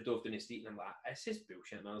 So we drove down the street, and I'm like, "This is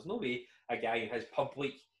bullshit, man. There's no way a guy in his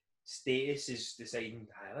public status is deciding,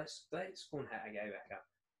 let's go and hit a guy with a car."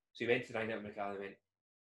 So he went to ring out my car and went,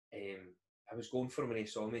 I was going for him, and he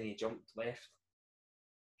saw me and he jumped left.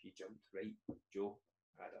 If you jumped right, Joe,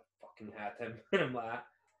 I'd have fucking had him. And I'm like,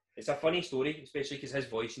 it's a funny story, especially because his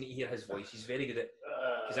voice, you need to hear his voice. He's very good at,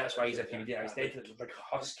 because that's why he's a comedian. He's dead like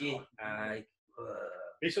husky.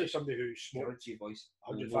 Basically somebody who smoked voice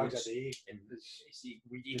 100 fags a day. And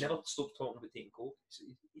he never stopped talking about taking coke.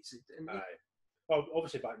 Well,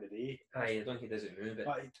 obviously back in the day. I don't think he does it now,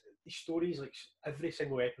 but his stories, like every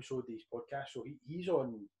single episode of his podcast, so he's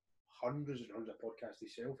on hundreds and hundreds of podcasts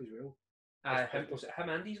himself as well. Was it him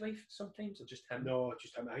and his wife sometimes, or just him? No,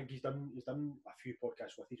 just him. I think he's done a few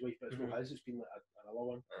podcasts with his wife, but it's not his. It's been like another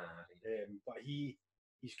one. But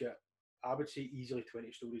he's got, I would say, easily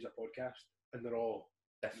 20 stories a podcast, and they're all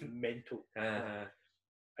different, mental.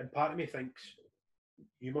 And part of me thinks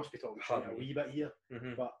you must be talking shit a wee bit here,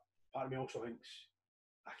 but part of me also thinks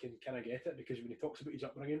I can kind of get it, because when he talks about his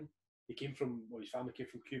upbringing, his family came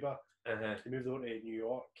from Cuba. He moved over to New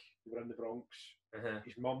York. They were in the Bronx.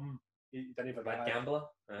 His mum, he didn't have a dad. Gambler.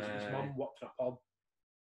 His mum worked in a pub.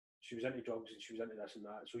 She was into drugs and she was into this and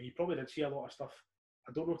that. So he probably did see a lot of stuff.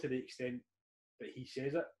 I don't know to the extent that he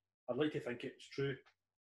says it. I'd like to think it's true.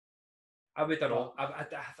 I would know. I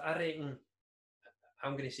reckon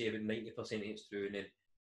I'm going to say about 90% it's true, and then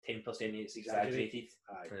 10% it's exaggerated.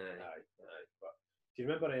 Aye. But do you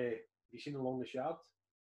remember? Have you seen The Longest Yard?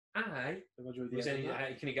 Aye. Was any,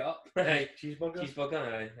 can you get up? Aye. Cheeseburger.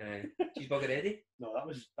 Aye. Cheeseburger Eddie? No, that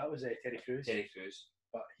was Terry Crews.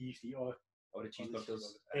 But he used to eat all the cheeseburgers.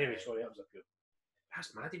 Anyway, sorry, that was a pure.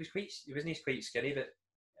 That's mad. He wasn't quite skinny, but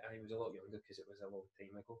he was a lot younger because it was a long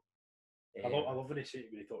time ago. I love when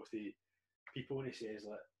he talks to people, and he says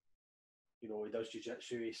like, you know, he does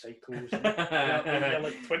jiu-jitsu, he cycles. They're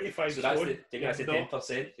like 25 so stone. That's the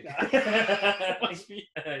 10%.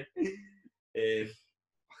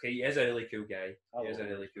 Okay, he is a really cool guy.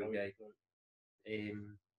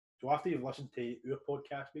 So after you've listened to your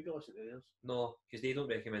podcast, maybe listen to theirs. No, because they don't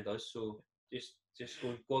recommend us, so just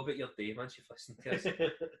go about your day once you've listened to us.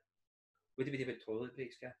 What do we do about toilet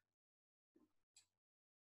breaks, Gav?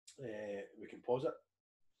 We can pause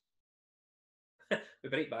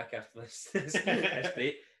We'll be right back after this. This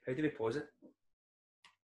break. How do we pause it?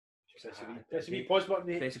 Press the pause button,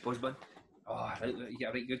 mate. Press the pause button. Oh, right, you get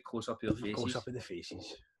a right good close up of your faces. Close up of the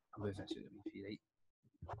faces. I'm moving this out of my feet, right?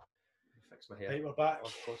 Fix my hair. Right, we're back. Oh,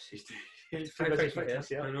 of course.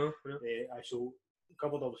 I know. So,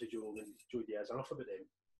 covered obviously Joe Rogan, Joe Diaz, enough about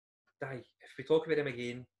them. If we talk about them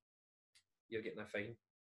again, you're getting a fine.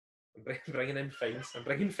 I'm bringing in fines. I'm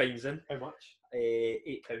bringing fines in. How much?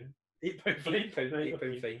 £8. £8 fine.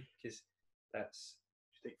 £8 fine, because that's...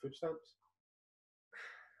 Just take food stamps.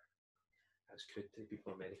 That's crude to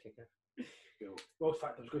people in America. Well, in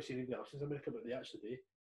fact, I was going to say anybody else in America, but they actually do.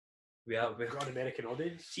 We've got an American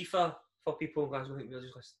audience. See, for people in Glasgow, I think we're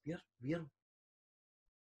just listening.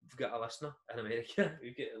 We've got a listener in America.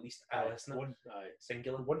 We've got at least a listener.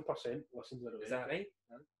 Singular. 1% listens in America. Is that right?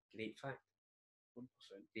 Yeah. Great fact. 1%.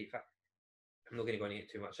 Great fact. I'm not going to go into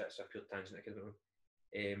it too much. That's a pure tangent.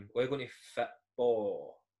 We're going to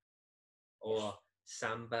football or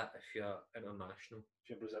samba if you're international. If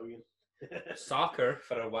you're Brazilian. Soccer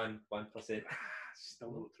for a 1%.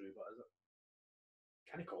 Still not true, but is it?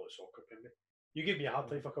 Can't call it soccer, can we? You gave me a hard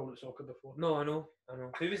time for calling it soccer before. No, I know.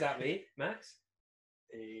 Who was that way? Max?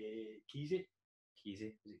 Keezy.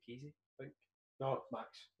 Keezy. Was it Keezy? I think. No,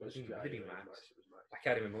 Max. It was Max. It was Max. I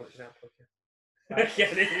can't remember what's that podcast.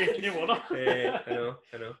 Can you wanna?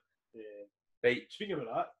 I know. Right. Speaking of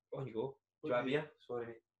that, on you go. Do you have beer? Sorry,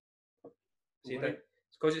 mate. See right.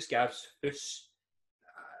 It's because it's Gav's house.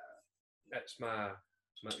 It's my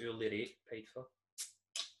early rate paid for.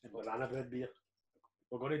 And banana bread beer.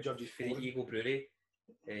 We're going to judge his for the Eagle Brewery.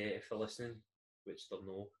 If they're listening, which they'll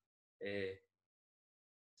know,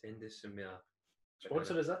 send us some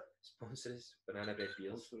sponsor is it? Sponsor us banana bread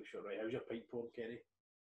beers. Sure, right. How's your pipe porn, Kenny?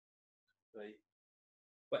 Right.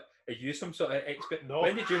 What? Are you some sort of expert? No.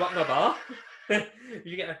 When did you work in a bar?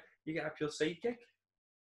 you get a pure side gig?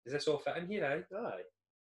 Does this all fit in here, aye? Aye.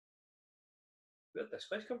 Where did this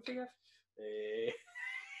place come from, Gav?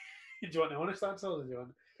 Do you want the honest answer or do you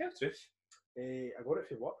want... Yeah, truth. I got it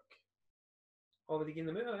for work. Oh, were they getting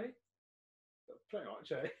them out, aye? Pretty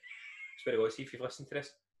much, aye. Swear to God, see if you've listened to this.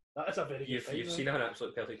 That is a very good thing. You've seen an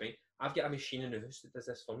absolute perfect thing. I've got a machine in the house that does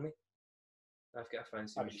this for me. I've got a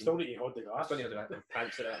fancy machine. You still need to hold the glass. I still need to do that. My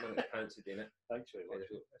pants are that. My pants are doing it. Thanks very much.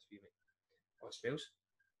 That's for you, mate. Oh, it smells.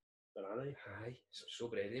 Banana. Aye. It's so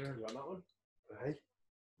bready, man. You want that one? Aye.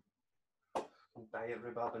 Diet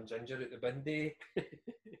rhubarb and ginger at the bindy.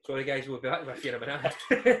 Sorry guys, we'll be back with you in a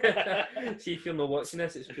minute. See if you're not watching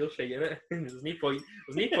this, it's pure shite, innit? There's no point.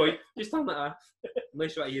 Just turn it off.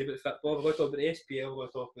 Unless you want to hear about football, we're going to talk about the SPL, we're going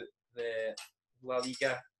to talk about the La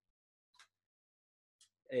Liga,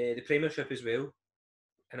 the Premiership as well,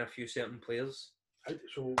 and a few certain players.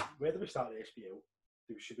 So, where do we start the SPL?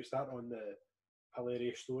 Should we start on the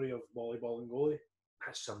hilarious story of Bolly Bolingoli?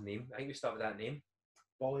 That's some name. I think we start with that name.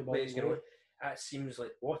 Bolly Bolingoli. That seems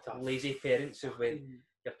like what a lazy parents have went.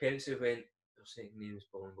 Your parents have went. Their second name is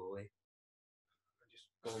Bolingoli. Just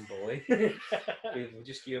Bolingoli. We'll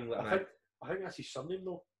just give him like that. I think that's his surname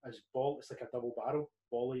though. As Ball, it's like a double barrel.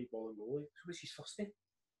 Bolly Bolingoli. So what's his first name?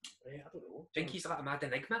 I don't know. Do you think he's like a mad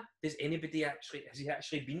enigma? Has he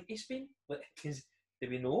actually been to Spain? Like, do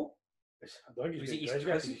we know? I don't think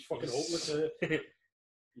he's fucking hopeless.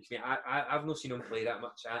 I've not seen him play that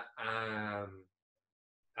much.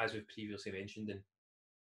 As we've previously mentioned in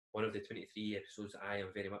one of the 23 episodes, I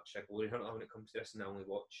am very much a glory hunter when it comes to this, and I only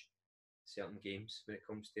watch certain games when it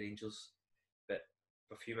comes to Rangers. But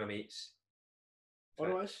a few of my mates. Oh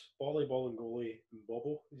no, it's Bolly Bolingoli and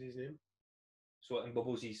Bobo is his name. So and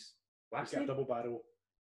Bobo's his last name? He's got a double barrel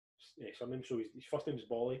surname, so his first name's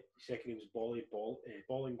Bolly, his second name's Bolingoli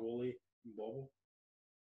and Bobo.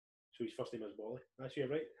 So his first name is Bolly. That's you,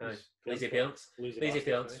 right? Lazy parents. Lazy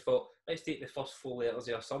parents thought, let's take the first 4 letters of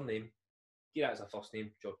your surname, get that as a first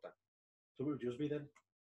name, job done. So what would yours be then?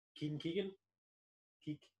 Keegan?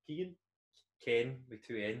 Keegan? Ken with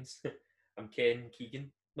 2 N's. I'm Ken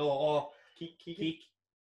Keegan. No, Keegan?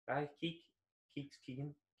 Aye,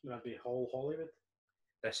 Keegan. That'd be Hollywood.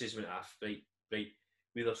 This is when right. We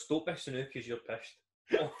either stop this now because you're pissed.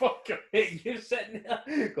 Oh, fuck it. You're sitting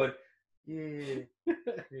there going, yeah.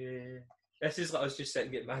 This is like us just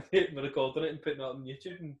sitting getting mad at and recording it and putting it up on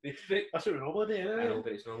YouTube and Facebook. That's what we normally do, isn't it? I know,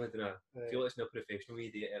 but it's normally doing I feel it's not professional way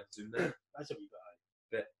to do it Zoom now. That's a wee bit high.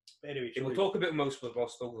 But anyway, we'll talk about him whilst we're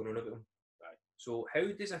still going on about him. Right. So how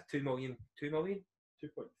does a 2 million? 2.5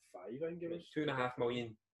 I think it was. £2.5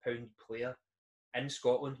 million player in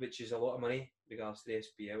Scotland, which is a lot of money regards to the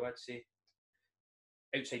SPL, I'd say.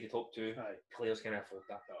 Outside the top 2, players can afford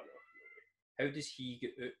that. No. How does he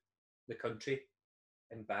get out the country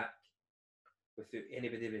and back without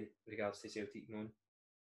anybody with regards to Celtic known.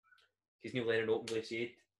 Because Neil Lennon openly said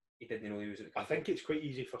he didn't know he was at the country. I think it's quite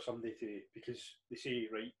easy for somebody to, because they say,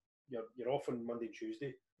 right, you're off on Monday and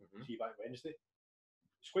Tuesday, see you back Wednesday.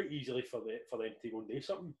 It's quite easily for them to go and do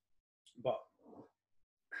something. But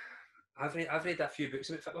I've read a few books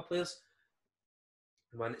about football players.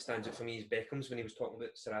 One that stands out for me is Beckham's, when he was talking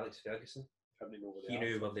about Sir Alex Ferguson. He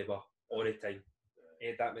knew where they were all the time. He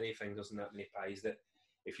had that many fingers and that many pies that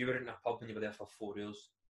if you were in a pub and you were there for 4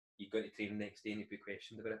 hours, you'd go to train the next day and you'd be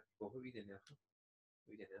questioned about it. Well, what were you doing there for? What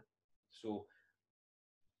were you doing there? So,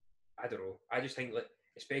 I don't know. I just think, like,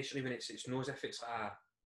 especially when it's not as if it's like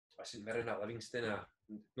a St Mirren or Livingston,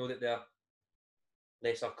 know that they're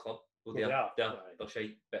lesser club. Well, they're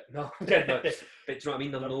shite, but no, but do you know what I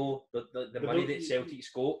mean? They're no the money that Celtic's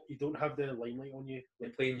got. You don't have the limelight on you. They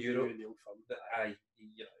play in Europe. You're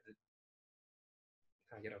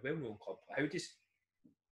a well-known club. How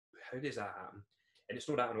does that happen? And it's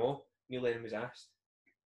not that at all. Neil Lennon was asked.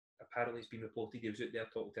 Apparently, it's been reported he was out there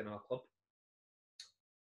talking to another club.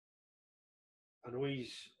 I know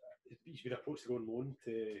he's been approached to go on loan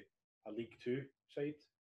to a League Two side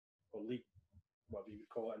or League, whatever you would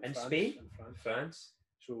call it, in France, Spain? In France.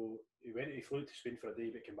 So he flew to Spain for a day,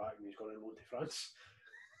 but came back and he's gone on loan to France.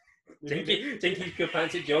 Think he's pure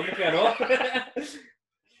pants at geography or not?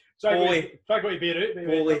 Try go to Beirut.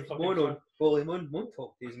 Boley, talk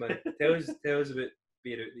to us, man. Tell us about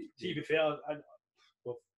Beirut. See, to be fair,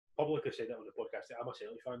 well, publicly said it on the podcast. I'm a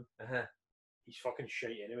Celtic fan. He's fucking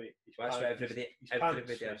shite anyway. That's what everybody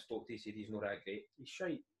I spoke to said he's not that great. He's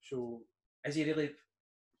shite. So is he really?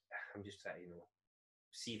 I'm just trying to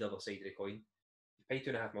see the other side of the coin. You pay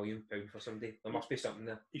 £2.5 million for somebody. There must be something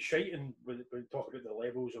there. He's shite, and when we talk about the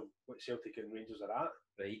levels of what Celtic and Rangers are at,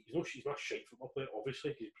 right? He's not a shite football player,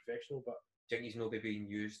 obviously, because he's professional. But do you think he's not being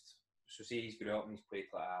used? So say he's grew up and he's played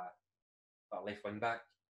like a left wing back.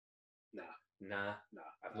 Nah.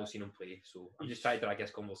 I've not seen him play, so I'm just trying to drag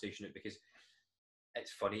this conversation out because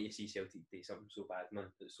it's funny to see Celtic do something so bad, man.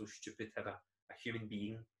 It's so stupid to have a human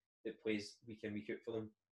being that plays week in, week out for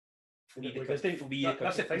them. That's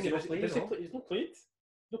the thing. He's not played. He's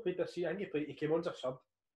not played this year. I think he came on as a sub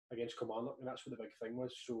against Kilmarnock, and that's what the big thing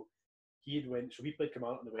was. So so we played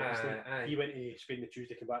Kilmarnock on the Wednesday. He went to Spain the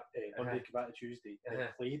Tuesday, came back Monday, came back to Tuesday, and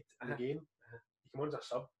played in the game. He came on as a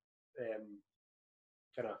sub,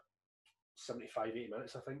 kind of 75-80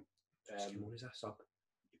 minutes, I think. Came on as a sub.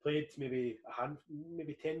 He played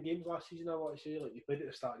maybe 10 games last season. I want to say, like he played at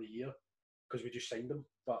the start of the year because we just signed him,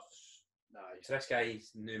 but. So this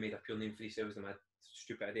guy's now made a pure name for himself as the mad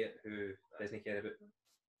stupid idiot who doesn't care about.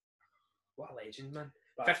 What a legend, man!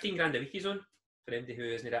 15 grand a week he's on for anybody who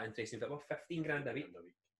isn't that interested in football. 15 grand a week.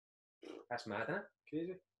 That's mad, isn't it?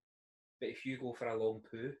 Crazy. But if you go for a long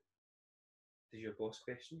poo, does your boss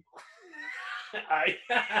question? Aye.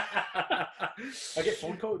 I get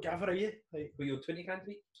phone call. Gavin, are you? Like, were you on 20 grand a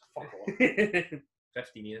week? Fuck off.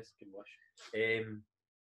 15 years. Good wish.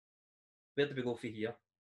 Where did we go for here?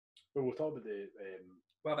 Well, we'll talk about the.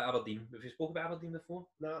 What about Aberdeen? Have you spoken about Aberdeen before?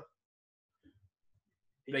 Nah.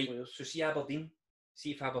 Right, so see Aberdeen.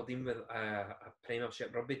 See if Aberdeen with a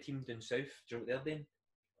Premiership rugby team down south, do you know what they're doing?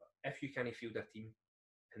 If you can't field a team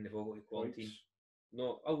and they've all got quarantine.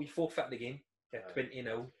 No, we forfeit the game. 20-0.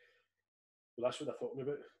 Well, that's what they're talking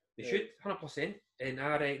about. They should, 100%. And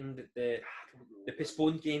I reckon that the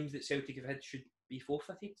postponed games that Celtic have had should be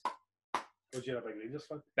forfeited. Because you're a big Rangers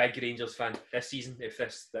fan? Big Rangers fan this season, if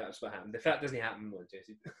that's what happened. If that doesn't happen, I'm not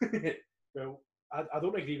interested. Well, I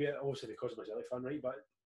don't agree with it, obviously, because I'm a Celtic fan, right? But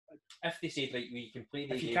if they said, like, we can play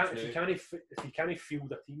the games now... If you can't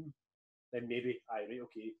field a team, then maybe, right,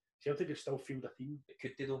 okay. Celtic can still field a team. It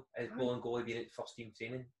could do, though. As Bolingoli being at first team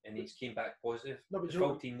training, and he's came back positive. No, but the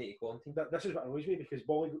full team that he quarantined. This is what annoys me, because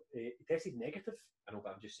Bolingoli, he tested negative. I know,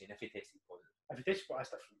 but I'm just saying, if he tested positive. If he tested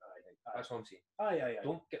positive, that's different. That's what I'm saying. Aye.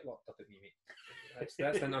 Don't get locked up at me, mate. That's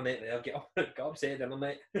the internet there. Get upset,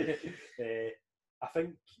 internet. I think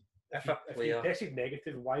if he tested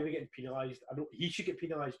negative, why are we getting penalised? I know he should get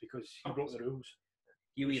penalised because he broke the rules.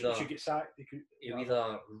 He should get sacked. He'll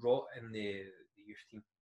either rot in the youth team,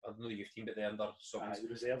 or not the youth team, but the under the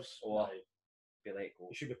reserves, or be let go.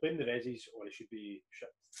 He should be playing the resis, or he should be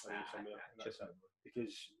shipped somewhere. Because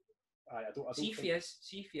I don't. See if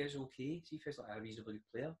he is okay. See if he's like a reasonably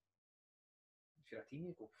good player. If you're a team,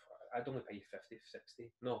 you go. I'd only pay 50,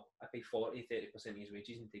 60. No, I pay 40, 30% of his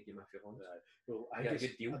wages and take him off your hands. Well, I think a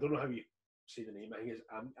good deal. I don't know how you say the name. I think it's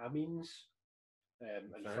Amiens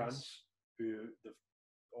in France, who they've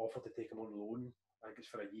offered to take him on loan. I think it's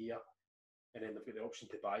for a year, and then they've got the option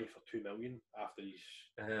to buy for $2 million after he's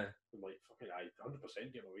I'm like fucking 100%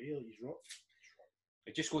 getting away. Like, he's rot.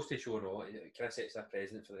 It just goes to show, no, it kind of sets a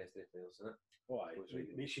precedent for the rest of the players, doesn't it? Oh, aye.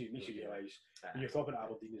 It makes you realise. When you're talking about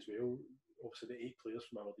Aberdeen as well, obviously the 8 players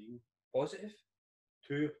from Aberdeen. Positive?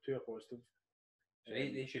 2 are positive. So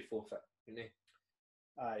they should forfeit, didn't they?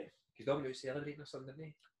 Aye. Because they went out celebrating or something, didn't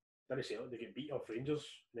they? Didn't say they get beat off Rangers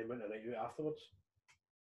and then went a night out afterwards.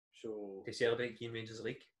 So they celebrate Keen Rangers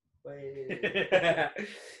League.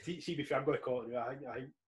 See, before I'm going to call it now, I think.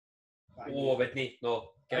 Oh, wouldn't he?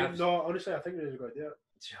 No. No, honestly, I think they're going to do it.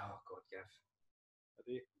 Oh, God, Gav.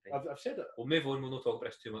 Right. I've said it. We'll move on, we'll not talk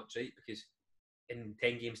about this too much, right? Because in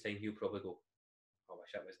 10 games' time, he'll probably go, oh, my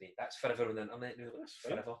shit was me. That's forever on the internet now. That's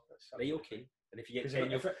forever. Right, okay. And if you get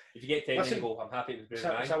 10, if you get 10, then you go, I'm happy with Bruce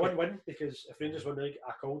Ryan. It's a win-win because if Rangers win the league,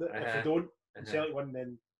 I called it. If they don't, and Celtic win,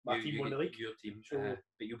 then my team won the league. Your team. So,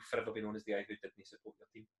 but you've forever been known as the guy who didn't support your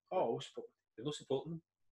team. Oh, I'll support them. You're not supporting them.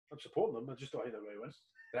 I'm supporting them. I just don't think they're going to win.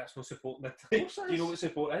 But that's not supporting it. Do you know what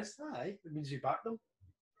support is? Aye, it means you back them.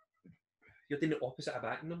 You're doing the opposite of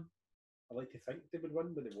backing them. I like to think they would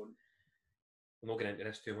win, but they won't. I'm not getting into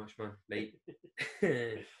this too much, man. Right.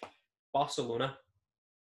 Barcelona.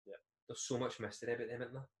 Yeah. There's so much mystery about them,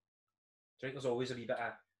 isn't there? Do you think there's always a wee bit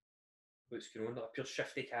of what's going on, like pure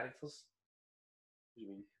shifty characters? What do you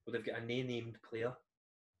mean? Well, they've got a named player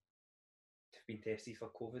been tested for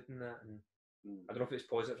COVID and that, and I don't know if it's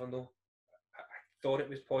positive or no. I thought it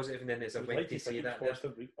was positive, and then there's a went to say that.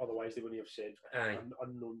 Positive, otherwise, they wouldn't have said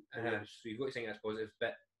unknown. So you've got to think that's positive,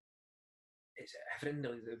 but it's everything.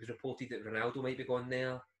 It was reported that Ronaldo might be going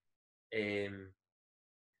there.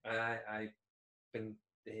 I've been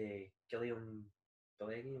Guillem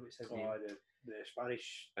Delaney, what's his name? The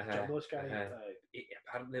Spanish journalist guy.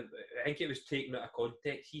 Apparently, I think it was taken out of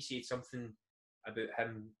context. He said something about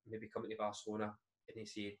him maybe coming to Barcelona, and he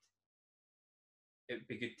said it would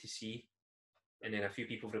be good to see. And then a few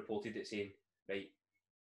people have reported it saying, right,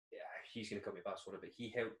 yeah, he's going to come to Barcelona, but he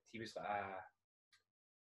helped. He was like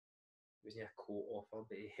it wasn't a co-author,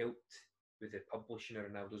 but he helped with the publishing of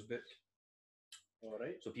Ronaldo's book. All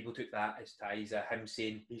right. So people took that as ties of him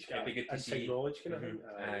saying he's got it'd be good to see. Knowledge kind of thing.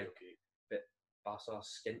 Okay. But Barca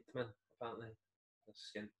skint, man, apparently.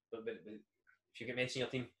 Skint. But if you get Messi in your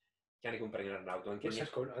team, can't go and bring in Ronaldo.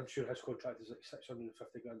 I'm sure his contract is like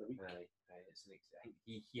 650 grand a week. Aye. It's like, I think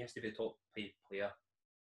he has to be a top paid player.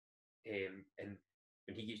 And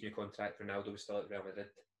when he gets a new contract, Ronaldo was still at Real Madrid.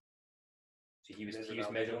 So he was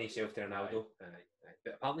measuring himself to Ronaldo. Aye.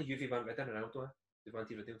 But apparently Juve weren't rid of Ronaldo. They wanted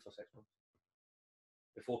to rid him for 6 months.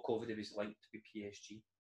 Before COVID, he was linked with PSG.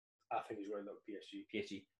 I think he's going up with PSG.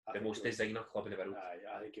 PSG, the most designer club in the world.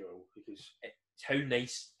 Aye, I think he will, because it's how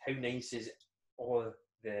nice is all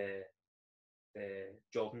the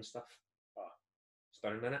Jordan stuff.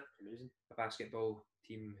 Stunning, isn't it? Amazing. A basketball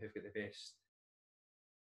team who've got the best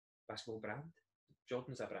basketball brand.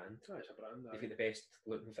 Jordan's a brand. Oh, it's a brand. They've got the best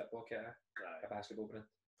looking football kit. A basketball brand.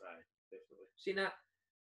 Aye, definitely. Seeing that,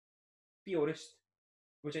 be honest,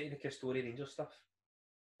 what do you think of the Castori Rangers stuff?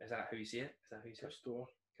 Is that how you see it? Castor.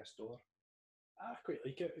 I quite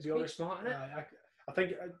like it, to be honest. Smart, isn't it? I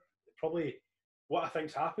think probably what I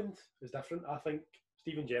think's happened is different. I think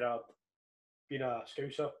Steven Gerrard being a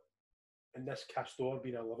Scouser and this Castor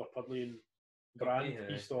being a Liverpudlian brand,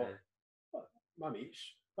 he's thought, my mate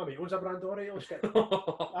owns a brand already, let's get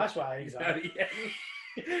that's why exactly.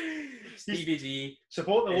 Stevie G.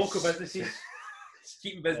 Support the local businesses.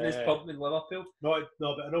 Keeping business pumping in Liverpool. No,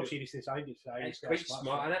 but in all seriousness, I think it's quite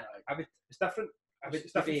smart, isn't it? It's different.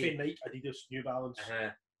 It's different from Nike, Adidas, New Balance.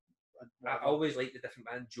 I always liked the different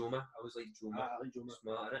band, Joma. I always liked Joma. I like Joma.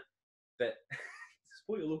 Smart, isn't it? But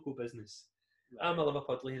support your local business. I'm a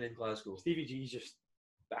Liverpudlian in Glasgow. Stevie G's just.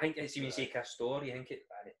 But I think it's when you say Castor, you think it's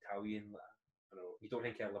an Italian. I know. You don't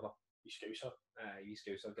think it's a Liver. You Scouser. You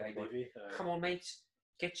Scouser guy. Maybe. Come on, mates.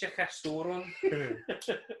 Get your Castor on.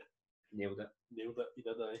 Nailed it. You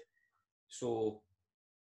did, aye. So,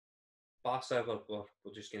 Barca,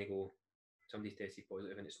 we're just going to go, somebody's tested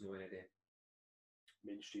positive and it's no any of the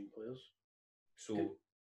mainstream players. So,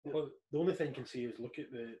 the only thing I can say is look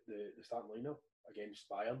at the starting lineup against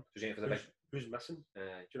Bayern. Who's missing? Do you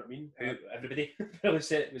know what I mean? Everybody?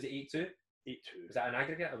 Was it 8-2? 8-2. Was that an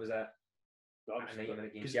aggregate or was that a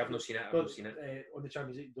 9-minute game? I've not seen it. On the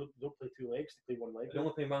Champions League, don't play 2 legs, they play 1 leg. They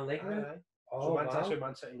only play 1 leg now? Oh, so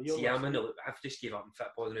Man City. See, I've just gave up on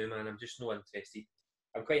football now, man. I'm just not interested.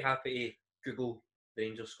 I'm quite happy to Google the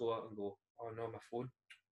Rangers score and go, oh no, my phone.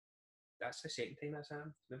 That's the second time that's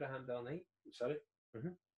happened. It's never happened the other night. Sorry?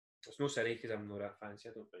 It's no sorry because I'm not that fancy,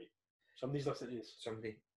 I don't think. Somebody's listening to this.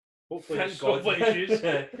 Somebody. Hopefully, thank God. Issues.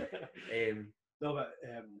 No, but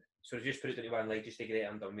so they just put it into 1 leg just to get it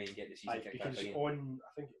under me and get the season kicked back again.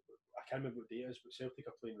 I think I can't remember what day it is, but Celtic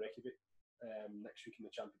are playing Reykjavik next week in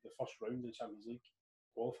the first round of the Champions League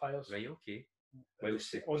qualifiers. Right, okay.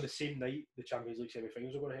 On the same night, the Champions League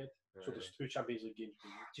semi-finals are going ahead. So there's 2 Champions League games.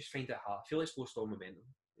 I just find it hard. I feel it's lost all momentum.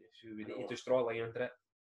 So we need to just draw a line under it.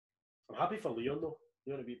 I'm happy for Lyon though.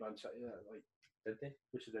 Lyon beat Man City. Did they?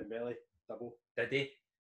 Which is Dembele double. Did they?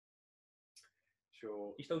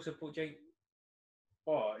 So you still support Giant?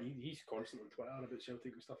 Oh, he's constant on Twitter about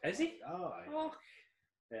Celtic and stuff. Is he? Aye. Oh.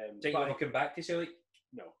 Giant will come back to Celtic?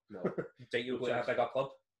 No. Giant will go to a bigger club?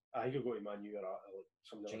 I think he'll go to Man U or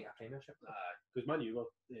some Giant a Premiership? Because Man U were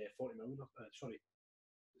 40 million.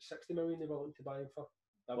 60 million they were looking to buy him for.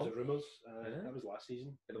 That was the rumours. That was last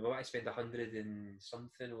season. But they want to spend 100 and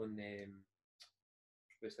something on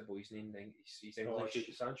what's the boy's name? He's English.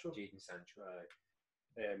 Jadon Sancho.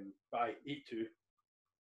 But 8-2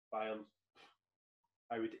 Bayern.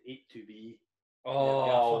 I would 8-2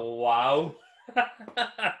 Oh wow!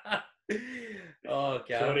 Oh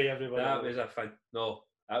god! Sorry everybody. That was a fun. No,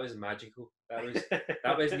 that was magical. That was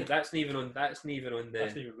that's not even on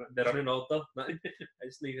the running order.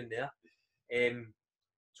 It's not even there.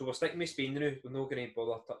 So we're sticking with Spain now. We're not going to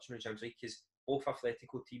bother touching on the Champions League because both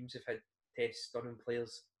Atletico teams have had tests done on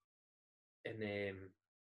players, and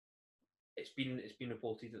it's been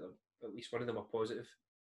reported that at least one of them are positive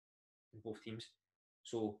in both teams.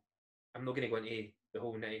 So I'm not going to go into the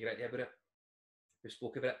whole nitty gritty about it. We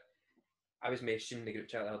spoke about it. I was messaging the group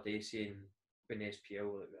chat the other day saying when the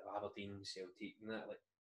SPL, like Aberdeen, Celtic, and that, like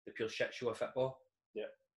the pure shit show of football. Yeah.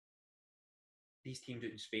 These teams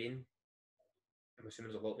out in Spain, I'm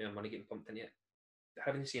assuming there's a lot more money getting pumped into it. They're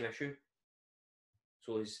having the same issue.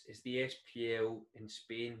 So is the SPL in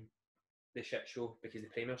Spain the shit show because the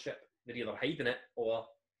Premiership, they're either hiding it or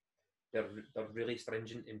they're really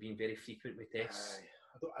stringent and being very frequent with tests?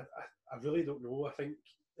 I really don't know. I think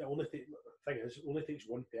the only takes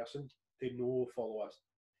one person to follow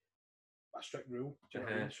a strict rule. Do you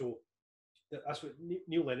know what I mean? So that's what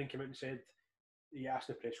Neil Lennon came out and said. He asked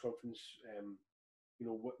in the press conference,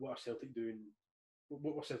 what are Celtic doing?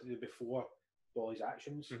 What were Celtic doing before all these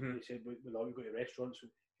actions? Mm-hmm. He said, we go to restaurants.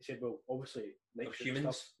 He said, well, obviously, night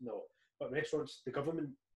humans. Stuff, no, but restaurants, the government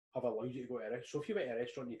have allowed you to go to a restaurant. So if you went to a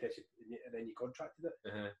restaurant and you tested and then you contracted it,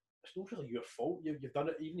 it's not really your fault. You've done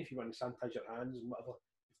it, even if you want to sanitize your hands and whatever.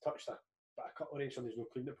 You've touched a cutlery and somebody's not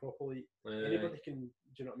cleaned it properly. Anybody can.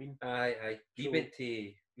 Do you know what I mean? Aye. Me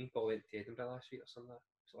and Paul went to Edinburgh last week or something.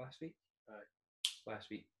 Was it last week? Aye. Last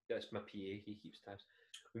week. That's my PA. He keeps tabs.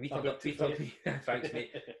 When we turned up, thanks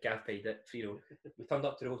mate. Gav paid it. 3-0. We turned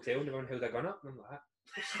up to the hotel and everyone held a gun up and I'm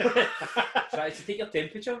like that. Tried to take your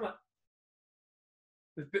temperature. I'm like,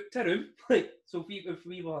 we've booked a room. So if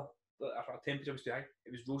we were, our temperature was too high,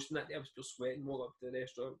 it was roasting that day. I was still sweating. Walked up to the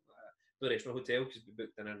restaurant. The restaurant hotel because we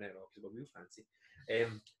booked dinner there because we're real fancy.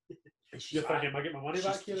 You're thinking, am I getting my money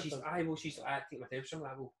back here? She's taking my temperature. I'm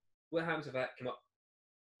like, well, what happens if that came up?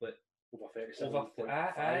 But over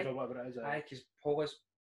 37.5 or whatever it is. Aye, because Paula's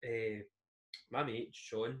my mate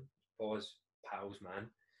Sean, Paula's pal's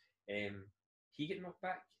man. He got knocked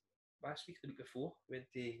back last week, the week before. Went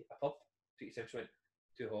to a pub. Took his temperature, went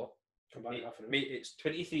too hot. Come back mate, it's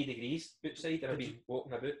 23 degrees outside and I've been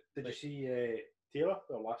walking about. Did you see Taylor,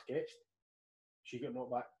 our last guest? She got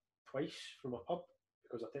knocked back twice from a pub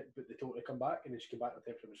because they told her to come back and then she came back and the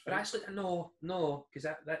temperature was fine. But that's like, no, because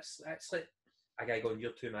that's like a guy going,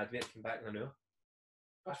 you're too mad, mate, come back in an hour.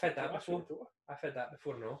 I've had that before. No. I've had that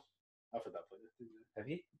plenty. Have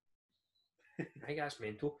you? I think that's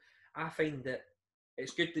mental. I find that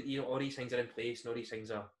it's good that all these things are in place and all these things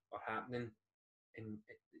are happening, and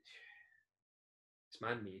it's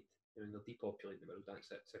man-made. They're depopulating the world. That's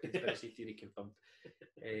it. It's a conspiracy theory confirmed.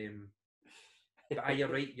 But you're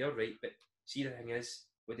right. But see, the thing is,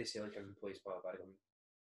 with the Celtic employees,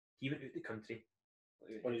 he went out the country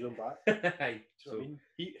on his own back. Aye. So, I mean,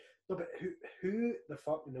 but who the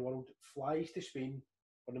fuck in the world flies to Spain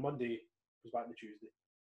on the Monday, goes back on the Tuesday?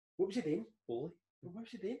 What was he doing? Foley. What was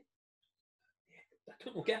he doing? I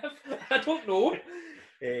don't know, Gav. I don't know.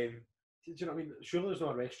 Do you know what I mean? Surely there's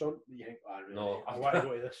not a restaurant that you think, really, no, I want to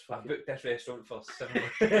go to this. I've booked this restaurant for 7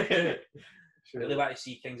 months. I really want to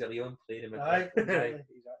see Kings of Leon play them. Aye, exactly.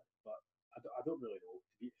 But I don't really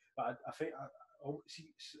know. But I think I see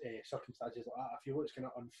circumstances like that. I feel it's kind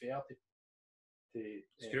of unfair to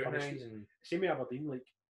scrutinise. And same with Aberdeen. Like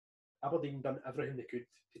Aberdeen done everything they could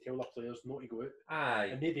to tell their players not to go out. Aye.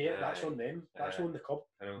 And they did it. That's on them. That's on the club.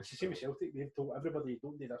 It's the same with so. Celtic. They've told everybody,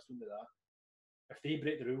 don't do this, don't do that. If they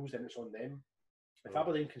break the rules, then it's on them. If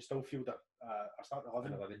Aberdeen can still field a starting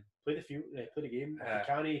 11, play the game.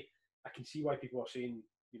 I can see why people are saying,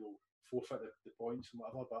 forfeit the points and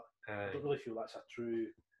whatever, but I don't really feel that's a true.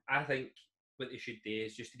 I think what they should do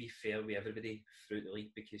is just to be fair with everybody throughout the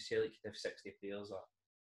league, because Celtic could have 60 players,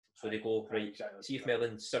 so they go, right, exactly. See if more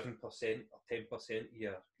than 7% or 10% of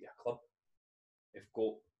your club have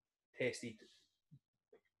got tested,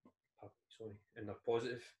 and they're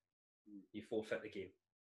positive, you forfeit the game.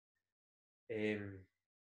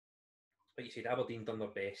 Like you said, Aberdeen done their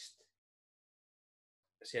best.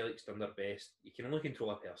 Celtic's done their best. You can only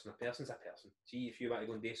control a person. A person's a person. See, if you want to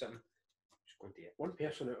go and do something, just go and do it. One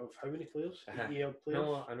person out of how many players? 80 odd players?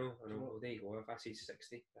 No, I know. Well, there you go. If I say 60,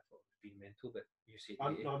 I thought it was being mental, but you say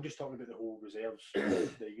 80. I'm just talking about the whole reserves,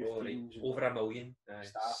 the youth teams. Right. Over 1 million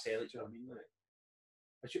staff. Celtic. Do you know what I mean?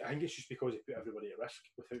 I think it's just because they put everybody at risk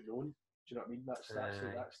without knowing. Do you know what I mean?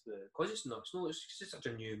 That's the... Because it's not. It's just such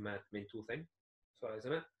a new mad mental thing. So,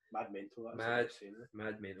 isn't it? Mad mental. That's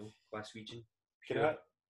mad mental. Glaswegian.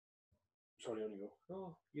 Sorry, on you go.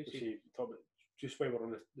 Oh, you see. Just while we're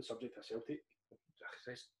on the subject of Celtic.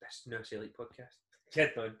 This no Celtic podcast.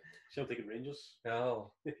 Get on. Celtic and Rangers.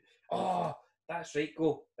 Oh. Oh, that's right,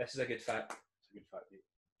 go. This is a good fact. It's a good fact, mate.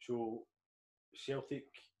 So, Celtic,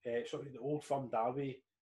 the Old Firm derby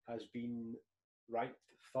has been ranked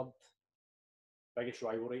third biggest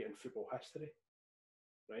rivalry in football history.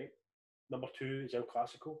 Right? Number 2 is El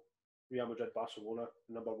Clasico, Real Madrid, Barcelona.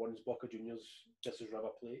 Number 1 is Boca Juniors. This is River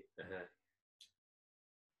Plate.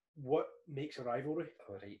 What makes a rivalry?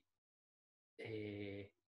 All right. I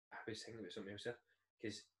was thinking about something else there,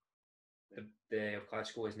 because the El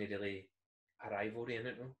Clasico isn't really a rivalry in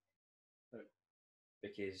it, no? Right.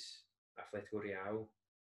 Because Atletico Real.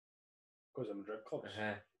 Because of Madrid clubs.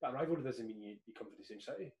 But a rivalry doesn't mean you come from the same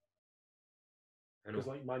city. I know. Because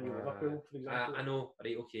like Man U, Liverpool, for example. I know.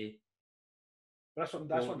 Right. Okay. That's what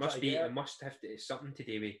it must be. It must have to. It's something to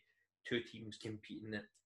do with 2 teams competing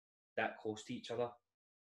that close to each other,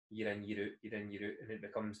 year in, year out, and it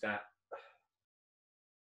becomes that.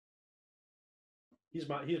 Here's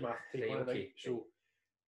my take on it. Right? So,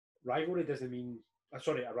 rivalry doesn't mean.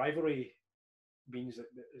 A rivalry means that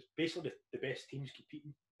it's basically the best teams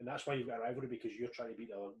competing, and that's why you've got a rivalry, because you're trying to beat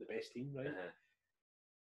the best team, right?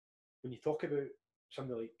 When you talk about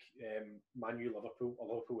something like Man U Liverpool, or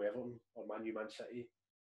Liverpool Everton, or Man U Man City,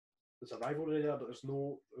 there's a rivalry there, but there's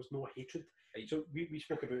no hatred. Right. So we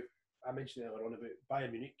spoke about, I mentioned earlier on about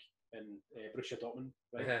Bayern Munich and Borussia Dortmund,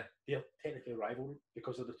 right? They're technically rival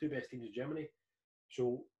because they're the 2 best teams in Germany.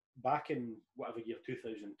 So back in whatever year,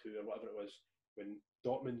 2002 or whatever it was, when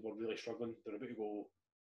Dortmund were really struggling, they're about to go.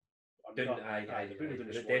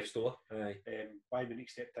 The death door. Bayern Munich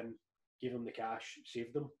stepped in, gave them the cash,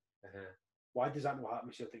 saved them. Why does that not happen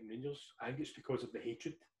with Celtic and Rangers? I think it's because of the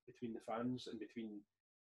hatred between the fans and between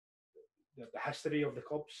the history of the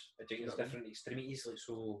clubs. I think there's different extremities, like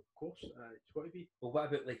so. Of course, it's got to be. Well, what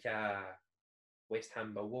about like West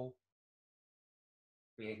Ham Millwall?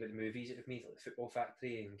 I mean, about the movies that they've made, like Football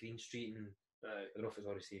Factory and Green Street, and I don't know if it's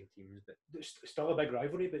all the same teams, but it's still a big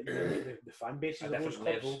rivalry. But you know, the fan bases of those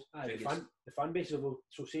clubs, the fan bases of those.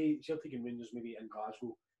 So say Celtic and Rangers maybe in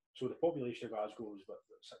Glasgow. So the population of Glasgow is about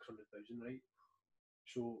 600,000, right?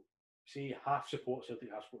 So say half support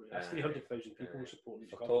Celtic, half support. That's 300,000 people supporting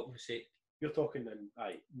each club. You're talking in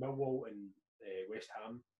Millwall and West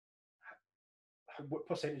Ham. What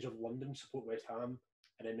percentage of London support West Ham?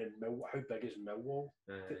 And then in Millwall, how big is Millwall?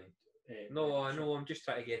 No, I know. I'm just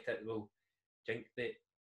trying to get it. Well, I think that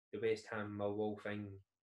the West Ham Millwall thing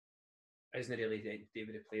isn't really to do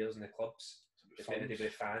with the players and the clubs. It's to do with the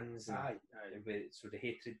fans. And so the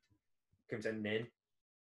hatred comes in then.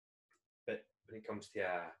 But when it comes to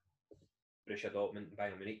Borussia Dortmund and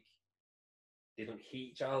Bayern Munich, they don't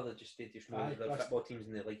hate each other. They just know they're football teams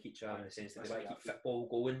and they like each other in the sense that they want to keep football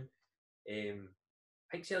going.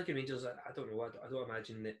 I think Celtic and Rangers, I don't know, I don't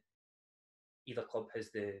imagine that either club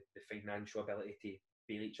has the financial ability to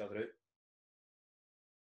bail each other out.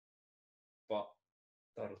 But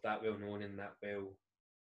they're that well known and that well.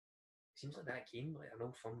 It seems like that game, like an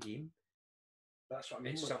old fun game. That's what I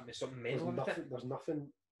mean. It's something mental. There's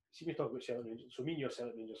nothing. See me talk about Celtic Rangers. So me and you're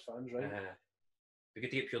Celtic Rangers fans, right? We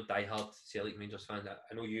could get pure die-hard Celtic Rangers fans.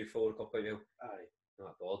 I know you follow the club quite well. Aye.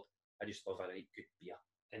 Not bored. I just love a right good beer.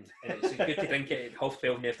 And it's good to drink it at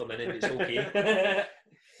 12:30 in the afternoon. It's okay.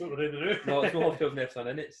 No, it's not 12:30 in the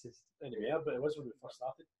afternoon. It's just anyway, but it was when we first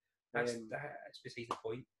started. That's beside the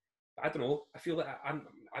point. But I don't know. I feel like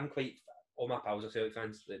I'm quite. All my pals are Celtic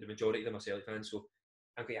fans. Like the majority of them are Celtic fans. So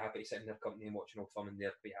I'm quite happy to sit in their company and watching Old Firm, and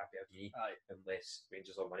they're quite happy with me. Unless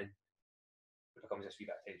Rangers are winning, it becomes this wee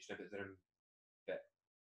bit of tension about the room. But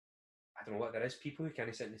I don't know what there is. People who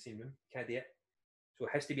can't sit in the same room can't do it. So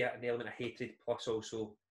it has to be an element of hatred plus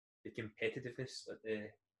also the competitiveness, like the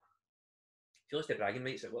feel it's the bragging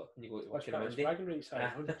rights at work when you go to work on a Monday. Bragging rights,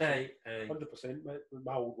 100%.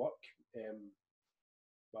 My old work,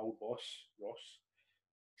 my old boss, Ross,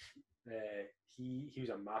 he was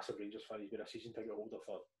a massive Rangers fan. He's been a season ticket holder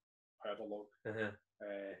for however long.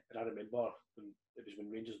 And I remember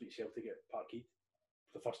when Rangers beat Celtic at Parkhead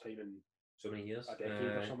for the first time in so many years, a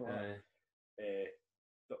decade or something like that.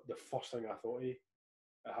 The first thing I thought of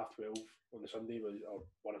at 12:30 on the Sunday was, or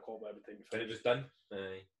 1 o'clock by the time when it was done,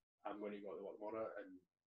 I'm going to go to work tomorrow, and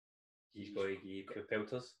he's going to give you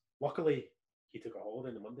pelters. Luckily, he took a holiday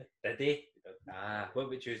on the Monday. Did he? He did. What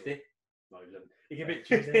about Tuesday? No, he didn't. He gave it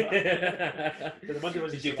Tuesday. The Monday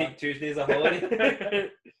was. Did you take Tuesday as a holiday?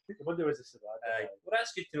 The Monday was the Savannah. Well,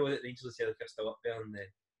 that's good to know that Rangers and Celtic are still up there. And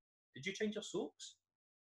did you change your socks?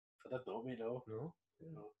 I did not, mate. No.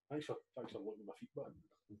 No. Thanks for looking at my feet button.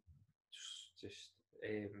 Just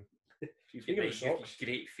speaking of socks,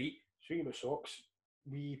 great feet. Speaking of socks,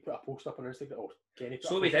 we put a post up on Instagram. Oh, Kenny put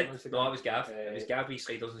so a we post did. on Instagram. No, it was Gav. It was Gav with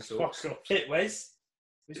sliders and socks. It was.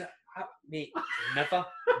 Was it? Mate, never.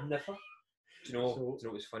 Do you know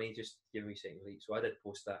what was funny? Just give me a second. Right, so I did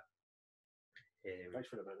post that. Thanks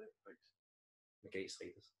for the minute. Thanks. My great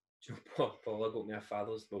sliders. Do you know, Paula got me a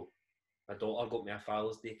Father's. Well, my daughter got me a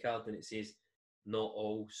Father's Day card, and it says, "Not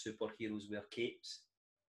all superheroes wear capes."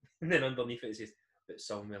 And then underneath it says, "But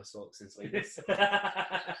some wear socks and sliders."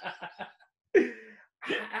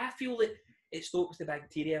 I feel that it stops the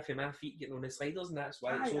bacteria from my feet getting on the sliders, and that's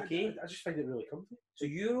why it's okay. I just find it really comfy. So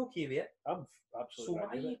you're okay with it? I'm absolutely. So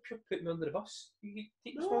why are you putting me under the bus? You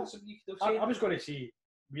take responsibility. I was going to say,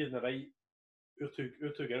 we're in the right. Our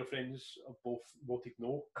two girlfriends have both voted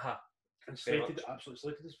no, and absolutely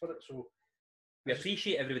slated us for it. So we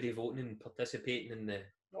appreciate everybody voting and participating in the.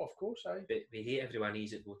 Oh, of course, aye. But we hate everyone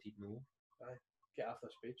who's that voted no. Aye, get off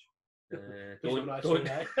this page. Don't.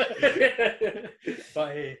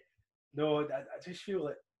 But no, I just feel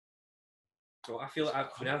like. So I feel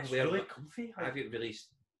like it's really comfy. I've got really.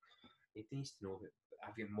 It needs to know that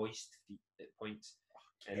I've got moist feet at points.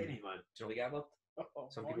 Man. Do you know what that word?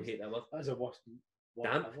 Some people hate that word. That's a worst.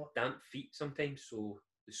 Damp feet sometimes, so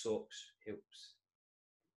the socks helps.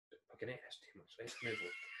 Fucking it, that's too much. Let's move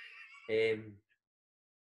on.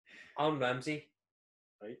 Aaron Ramsey.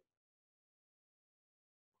 Right.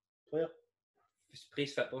 Player.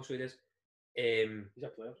 Plays football, so he does. He's a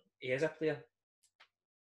player. He is a player.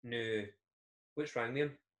 No, what's wrong with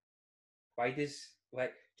him? Why does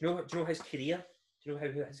do you know his career? Do you know how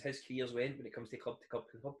his careers went when it comes to club to club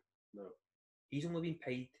to club? No. He's only been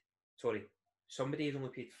paid. Sorry, somebody has only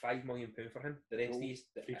paid £5 million for him. The rest of these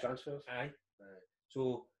free transfers. Aye.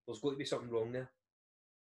 So there's got to be something wrong there.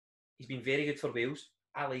 He's been very good for Wales.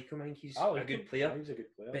 I like him. I think he's a good player. He's a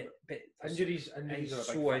good player. But injuries are a big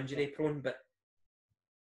so injury prone. But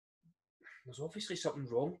there's obviously something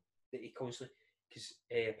wrong that he constantly. Because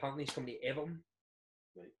apparently he's coming to Everton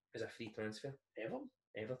as a free transfer.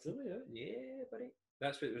 Everton. Really? Yeah, buddy.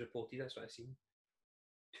 That's what it was reported. That's what I've seen.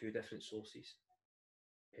 2 different sources.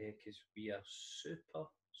 Because we are super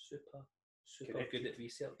good at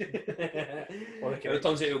research. It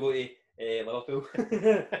turns out we'll go to Liverpool.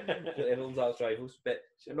 Everyone's our rivals. But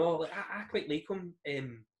no, I quite like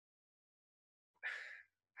him.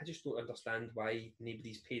 I just don't understand why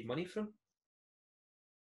nobody's paid money for him.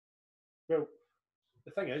 Well,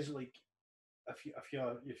 the thing is, like, if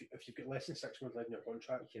you've got less than 6 months left in your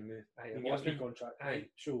contract, you can move. You must be contract. Right?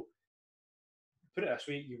 So put it this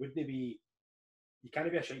way, you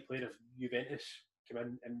can't be a shite player if Juventus come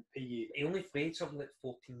in and pay you. He only played something like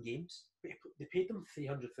 14 games. But they paid them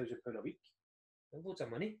 £300,000 a week. That's loads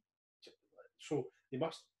of money. So they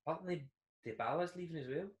must. Apparently, Dybala's leaving as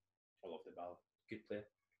well. I love Dybala. Good player.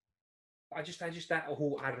 But I just that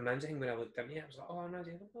whole Aaron Ramsey thing when I looked at it, I was like, oh, no,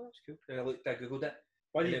 that's cool. And I googled it.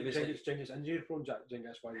 Why do you think it's injury prone, Jack? Do you think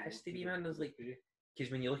that's why? It has to be, man. There's like,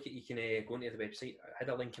 because when you look at, you can go into the website. I had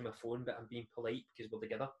a link in my phone, but I'm being polite because we're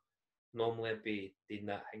together. Normally I'd be doing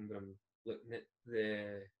that thing where I'm looking at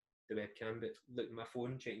the webcam, but looking at my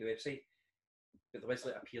phone, checking the website. But there was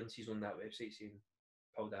like appearances on that website saying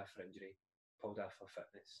pulled off for injury, pulled off for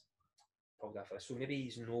fitness, pulled off for this. So maybe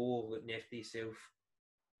he's no looking after himself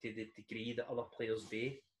to the degree that other players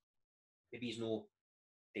do. Maybe he's no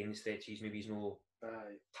doing the stretches, maybe he's no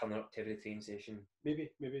turning up to every training session.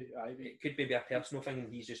 Maybe. It could be a personal thing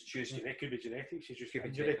and he's just choosing. It could be genetics, he's just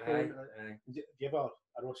injury prone. Do you ever,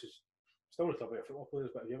 I know this is still not about football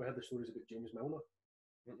players, but have you ever heard the stories about James Milner?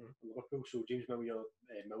 Liverpool. So James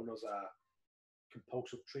Milner's a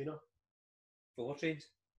compulsive trainer. Full trains?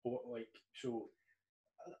 So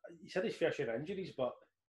he's had his fair share of injuries, but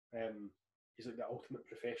he's like the ultimate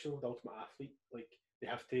professional, the ultimate athlete. Like, they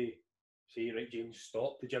have to say, right, James,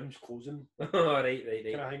 stop. The gym's closing. right.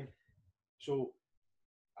 Kind of thing. So,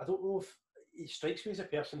 I don't know if he strikes me as a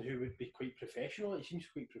person who would be quite professional. He seems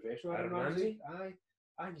quite professional. Aaron Ramsey? Aye.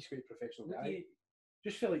 I think he's quite a professional What guy. do you-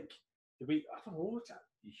 Just feel like the way, I don't know,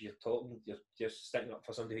 You're talking, you're sticking up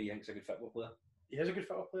for somebody who you think's a good football player. he is a good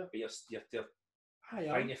football player. But you're Aye,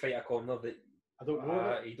 trying to fight a corner that I don't know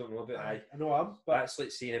about. you don't know about. Aye. I know I'm, but That's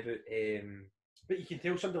like saying about but you can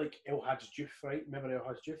tell somebody like El Hadj Diouf, right? Remember El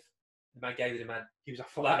Hadj Diouf? my guy with the man. He was a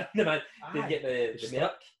Flat, the man did Aye, get the the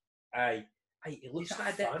milk. Aye. Aye, he looks he's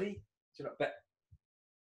like a dick. funny. You know, But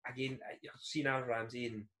again, you've seen Aaron Ramsey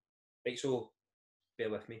and right, so bear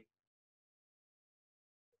with me.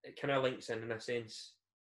 It kind of links in a sense,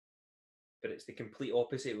 but it's the complete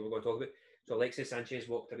opposite what we're going to talk about. So Alexis Sanchez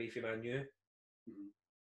walked away from Man U,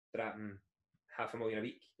 drafting $500,000 a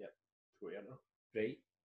week. Yep. Right.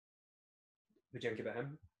 What do you think about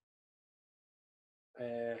him?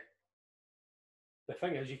 The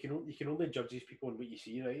thing is, you can only judge these people on what you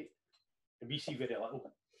see, right? And we see very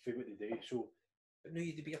little for what they do. So, but no,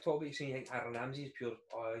 you'd be talking about you saying you think Aaron Ramsey is pure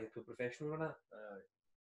professional or not.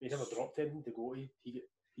 he never dropped anything to go to.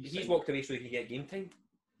 He's walked away so he can get game time.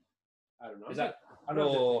 Aaron Ramsey. Is that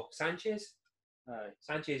no Sanchez? Aye.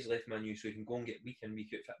 Sanchez left Man U so he can go and get week in,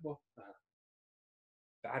 week out football.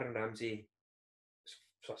 But Aaron Ramsey,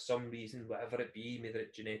 for some reason, whatever it be, whether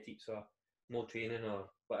it's genetics or no training or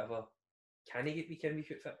whatever, can he get week in,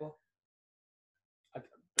 week out football?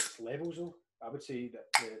 It's levels though. I would say that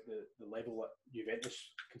the level that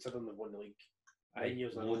Juventus, considering they've won the league 9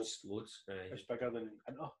 years in a row, loads. is bigger than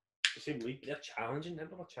Inter. The same league. They're challenging.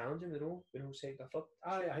 Inter are challenging. They're all second or third.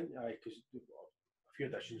 I think because a few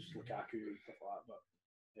additions, Lukaku and stuff like that.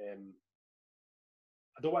 But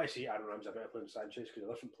I don't want to say Aaron Ramsey a better player than Sanchez because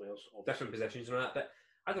they're different players, obviously. Different positions and all that. But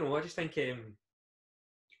I don't know. I just think there's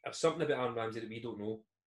something about Aaron Ramsey that we don't know,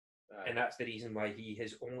 and that's the reason why he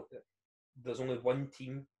has only. There's only one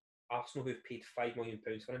team, Arsenal, who've paid £5 million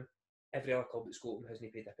for him. Every other club that's got him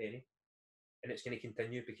hasn't paid a penny, and it's going to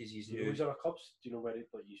continue because he's new. Who's other clubs? Do you know where his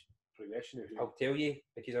progression is? I'll tell you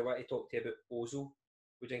because I want to talk to you about Ozil.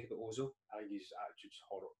 What do you think about Ozil? I think his attitude's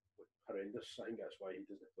horrendous. I think that's why he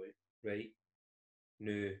doesn't play. Right.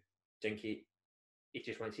 No, do you think he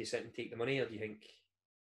just wants to sit and take the money, or do you think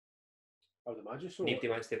I would imagine so. nobody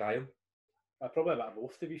wants to buy him? Probably a bit of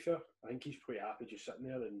both, to be fair. I think he's pretty happy just sitting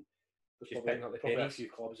there, and there's just probably picking up the a pennies. few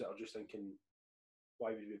clubs that are just thinking,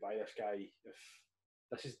 why would we buy this guy if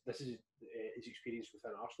this is his experience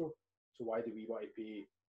within Arsenal? So why do we want to pay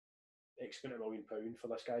X amount of £1 million for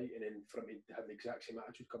this guy, and then for him to have the exact same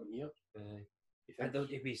attitude coming here? I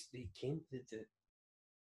thought it was he came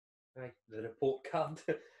the report card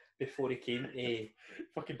before he came to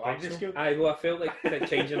fucking Arsenal. I felt like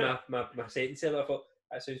changing my sentence there. I thought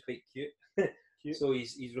that sounds quite cute. So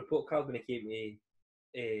his report card when he came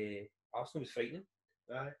to Arsenal was frightening.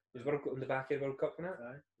 Aye. Was World Cup on the back of the World Cup and that?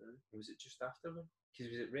 Aye. Was it just after one?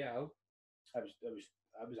 Because was it Real? I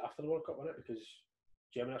was after the World Cup, wasn't it? Because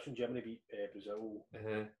Germany beat Brazil.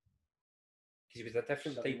 Because he was a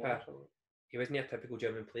different type of. He wasn't a typical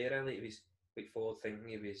German player. Really, he was quite forward thinking.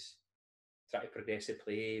 He was trying to progressive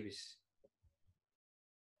play. He was.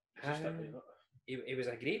 He was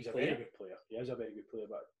a great player. Very good player. He is a very good player,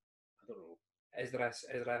 but I don't know. Is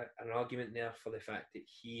there an argument there for the fact that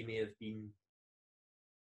he may have been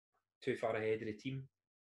too far ahead of the team?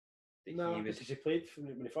 No, because he played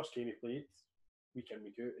when he first came. He played week in,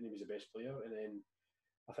 week out, and he was the best player. And then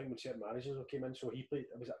I think when certain managers came in, so he played.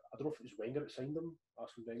 I don't know if it was Wenger that signed him,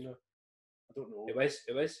 Arsene Wenger. I don't know. It was.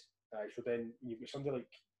 So then you've got somebody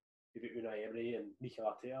like you've got Unai Emery and Mikel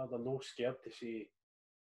Arteta. They're no scared to say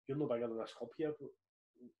you're no bigger than this club here. Do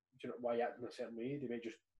you know why you act in a certain way? They might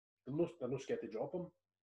just they're no scared to drop him.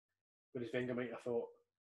 Whereas Wenger might have thought,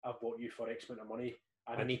 I've bought you for X amount of money.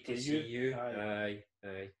 I need to see you. Aye.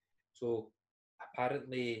 So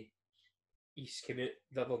apparently he's come out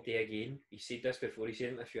the other day again. He said this before. He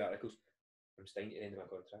said in a few articles, I'm staying at the end of my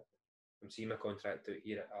contract. I'm seeing my contract out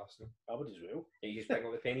here at Arsenal. I would as well. You just picking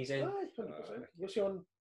up the pennies in? Aye, 100%. What's he on?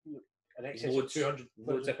 An excess loads, of 200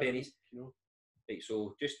 loads of pennies. You know? Right,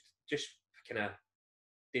 so just kind of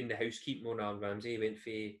doing the housekeeping on Aaron Ramsey. He went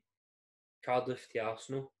from Cardiff to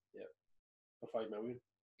Arsenal. Yeah. For £5 million.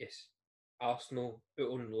 Yes. Arsenal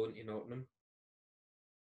put on loan to Nottingham.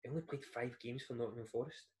 He only played 5 games for Nottingham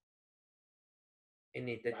Forest. And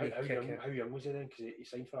he did how young was he then? Because he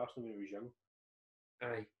signed for Arsenal when he was young.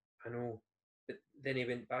 Aye, I know. But then he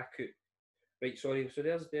went back out. Right, sorry, so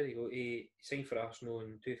there you go. He signed for Arsenal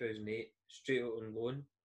in 2008, straight out on loan.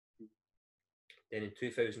 Then in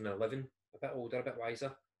 2011, a bit older, a bit wiser,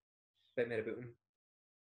 a bit more about him.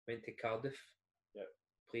 Went to Cardiff. Yeah.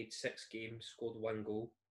 played 6 games, scored 1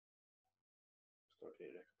 goal. It's not a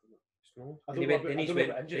great record, is it? No. I Then don't he's know went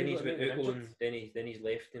about injury, but out injured. and then he's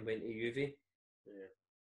left and went to Juve. Yeah.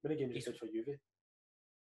 How many games he's played for Juve?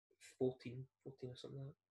 14 or something like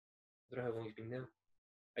that. I don't know how long he's been there.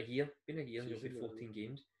 A year. Been a year and he'll play 14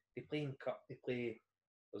 games. They play in cup. They play.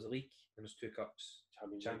 There's a league and there's 2 cups.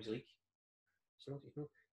 Champions League. So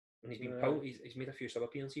and he's been pulled. He's made a few sub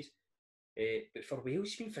appearances. But for Wales,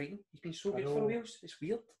 he's been fighting. He's been so good for Wales. It's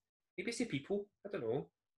weird. Maybe it's the people. I don't know.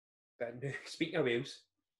 But speaking of Wales,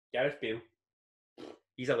 Gareth Bale.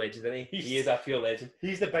 He's a legend, isn't he? He is a pure legend.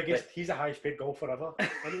 He's the biggest. He's the highest paid golfer ever.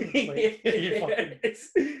 He's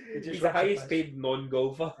the highest paid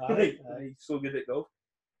non-golfer. He's so good at golf.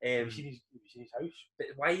 Have you seen his house? But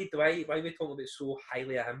why are we talking about so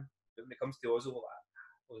highly of him? But when it comes to Ozil,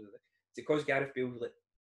 it's because Gareth Bale, like,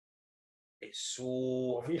 it's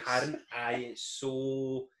so apparent. It's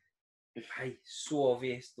so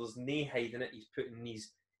obvious. There's no hiding it. He's putting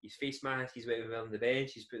his face mask. He's waiting on the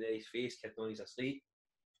bench. He's putting it in his face. Kid on, he's asleep.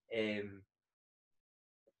 Big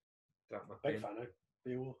fan of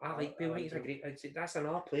Bale. I like Bale. He's a great. I'd say that's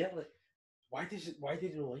another player. Like, why did you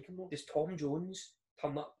not like him though? Does Tom Jones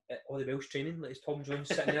turn up at all the Welsh training? Like, is Tom Jones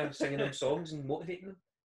sitting there singing them songs and motivating them?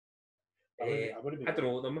 I don't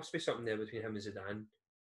know. There must be something there between him and Zidane.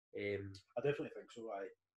 I definitely think so.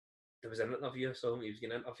 There was an interview I saw him. He was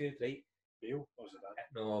getting interviewed, right? Bale or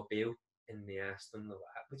Zidane? No, Bale. And they asked him,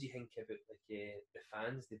 what do you think about the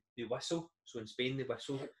fans? They whistle. So in Spain, they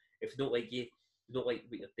whistle. If they don't like you, they don't like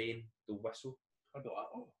what you're doing, they'll whistle. I'd be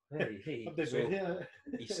like, oh, hey. So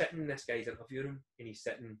he's sitting, this guy's interviewing him, and he's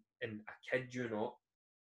sitting in, I kid you not,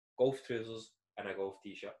 golf trousers and a golf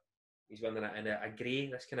t-shirt. He's wearing it in a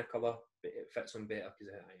grey, this kind of colour, but it fits him better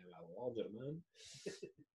because I am a larger man.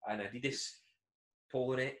 And Adidas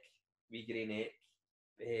polo neck, wee grey neck,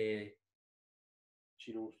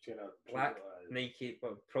 chinos, black Nike,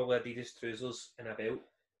 but probably Adidas trousers and a belt.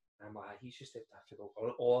 And I'm like, he's just have to go,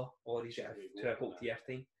 or he's got to a whole tier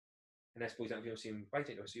thing. And I suppose that was saying, why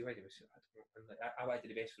didn't I see? I don't know. And like, I wanted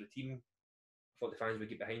the best for the team. I thought the fans would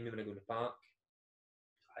get behind me when I go in the park.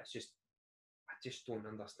 It's just, I just don't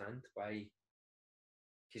understand why.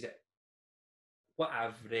 Because what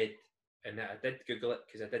I've read, and I did Google it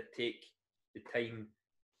because I did take the time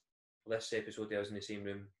for this episode. I was in the same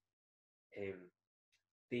room.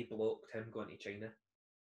 They blocked him going to China,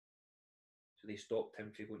 so they stopped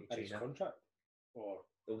him from going to China. His contract, or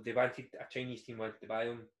they wanted a Chinese team wanted to buy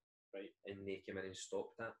him, right? And they came in and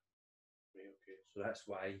stopped that. Right, okay. So that's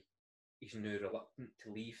why he's now reluctant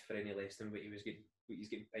to leave for any less than what he's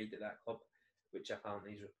getting paid at that club, which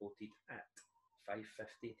apparently is reported at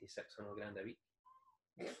 $550 to $600 grand a week.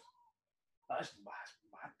 That's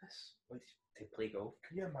madness. Like, to play golf.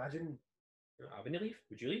 Can you imagine? I wouldn't leave.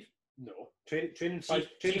 Would you leave? No. Training See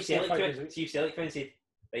if Celtic came and said,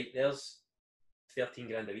 right, there's 13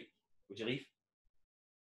 grand a week. Would you leave?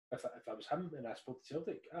 If I was him and I spoke to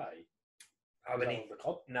Celtic, aye. I wouldn't. The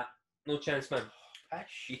club? Nah, no chance, man.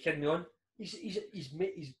 Pish. You kidding me on? He's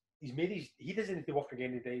made his. He doesn't need to work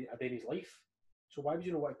again a day in his life. So why would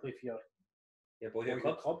you not want to play for your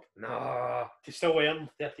boy club? Nah. To still earn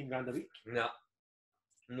 13 grand a week? Nah.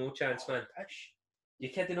 No chance, man. Pish. You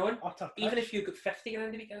kidding on? Utter pish. Even if you got 50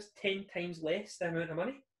 grand a week, that's 10 times less the amount of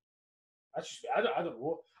money. That's just, I don't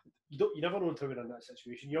know. You never know until you're in that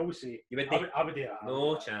situation. You always say, you would I would do that.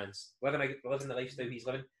 No chance. Living the lifestyle he's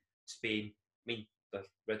living, Spain. I mean, they're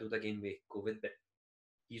riddled again with COVID, but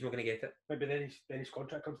he's not going to get it. Maybe then his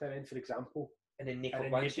contract comes to an end, for example. And then Nico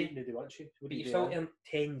wants you. But you still earn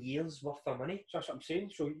 10 years worth of money. So that's what I'm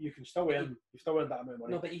saying. So you can still earn, that amount of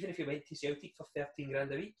money. No, but even if you went to Celtic for 13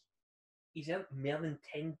 grand a week, he's earned more than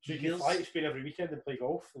 10 so years. You can fly to Spain every weekend and play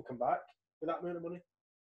golf and come back with that amount of money?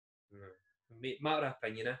 Matter of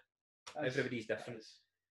opinion, eh? Everybody's different.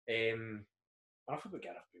 Enough about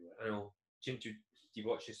Gareth Bale. I know. Do you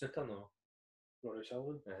watch the snooker? No. Ronnie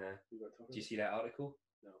Sullivan? Do you see that article?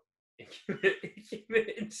 No. He came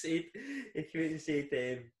out and said,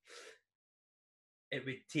 it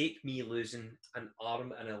would take me losing an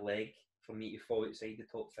arm and a leg for me to fall outside the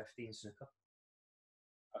top 50 in snooker.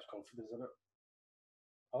 That's confidence, isn't it?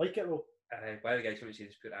 I like it though. Why the guys come and say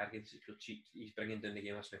it's pure arrogance, it's pure cheek, he's bringing down the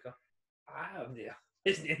game of snooker. I'm there.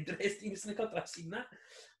 Isn't it interesting, snooker? I've seen that.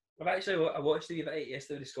 I watched the bit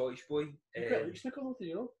yesterday with the Scottish boy. You quite like snooker though, do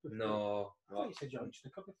you know? No. I thought you said you liked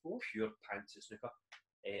snooker before. Pure pants at snooker.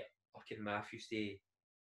 Lucky and Math used to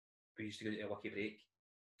go to a lucky break.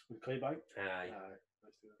 With Claybank? Aye.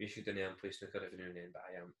 We used to go down there and play snooker every now and then, but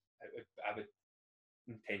I would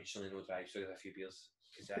intentionally no drive, so there's a few beers,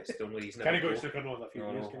 because that's the only reason. Can I go to snooker? No, a few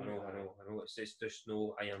beers. I know. It's just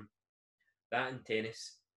no. I am that in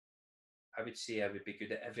tennis. I would say I would be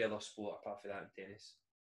good at every other sport apart from that in tennis.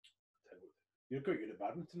 You're quite good at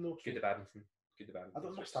badminton though. Good at badminton. Good at badminton. I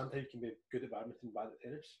don't understand how you can be good at badminton, bad at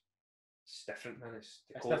tennis. It's different, man. The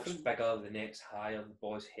It's court's different. bigger, the net's higher, the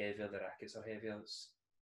ball's heavier, the rackets are heavier.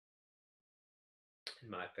 In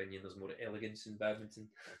my opinion, there's more elegance in badminton.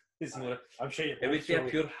 It's more. I'm sure it would be a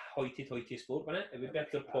pure hoity-toity sport, wouldn't it? It would be a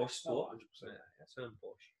pure posh sport. 100%. That's so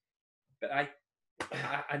posh. But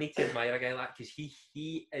I need to admire a guy like that because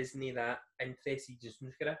he isn't that interested in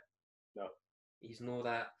snooker. No. He's not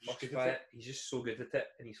that fussed by it. He's just so good at it,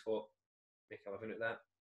 and he's thought, make a living at that.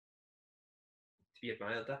 To be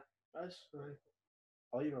admired, that. That's right.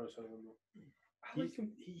 I like you know something.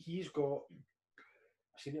 He's got.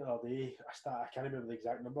 I seen it the other day. I can't remember the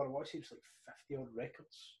exact number. I want to say it's like 50 odd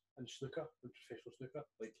records in snooker, in professional snooker.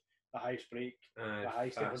 Like the highest break, the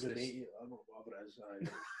highest 180, I don't know, whatever it is.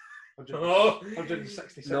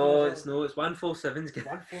 167. No, it's 147's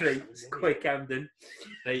right. It's quite Camden.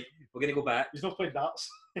 Right, we're gonna go back. He's not playing darts.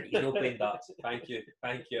 He's not playing darts. Thank you.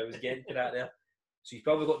 I was getting to that there. So you've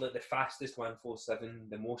probably got the fastest 147,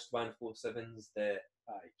 the most 147s, the.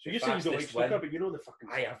 Aye. So you're saying you don't like snooker, but you know the fucking.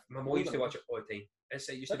 I have. My mum used to watch it all the time. It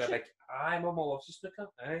used to be like, my mum loves the snooker.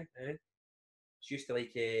 Aye. She used to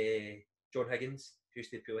like John Higgins. She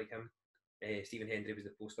used to play like him. Stephen Hendry was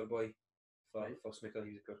the poster boy for snooker.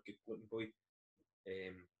 He was a good looking boy. Do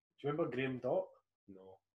you remember Graham Dott?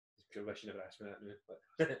 No, he's pure wishing never asked me that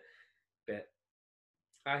now. But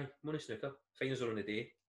aye, money snooker. Finals are on the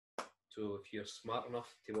day. So if you're smart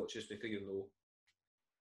enough to watch the snooker, you'll know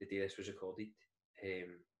the day this was recorded. There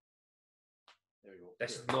we go.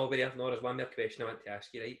 This is there's one more question I want to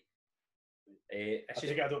ask you, right?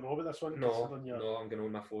 I don't know about this one. No, I'm going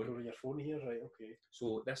on my phone. On your phone here, right? Okay.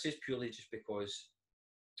 So this is purely just because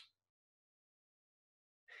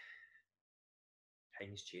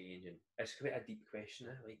things change, and it's quite a deep question.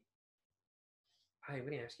 Like, I'm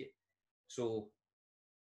going to ask you. So,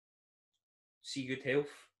 see good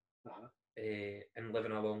health. And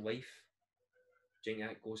living a long life, do you think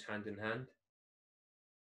that goes hand in hand?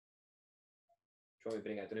 Do you want me to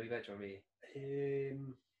bring it down a wee bit? Do you want me?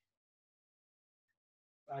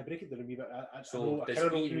 I break it down a wee bit.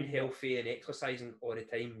 Does eating healthy and exercising all the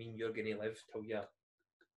time mean you're going to live till you're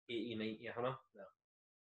 80, 90, 100? No.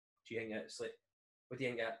 Do you think it's like, what do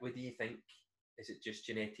you think? Is it just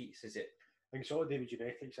genetics? Is it? I think it's all to do with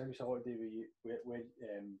genetics. I think it's all to do with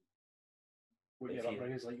what your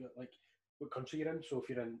upbringing is like what country you're in. So if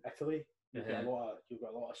you're in Italy, you've got a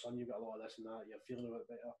lot of sun, you've got a lot of this and that, you're feeling a bit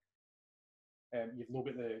better. You've not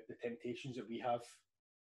got the temptations that we have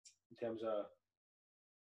in terms of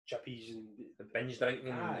chippies and the binge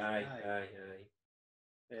drinking. Aye.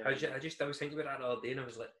 I was thinking about that the other day, and I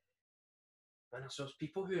was like, man, there's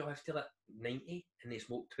people who live till like 90 and they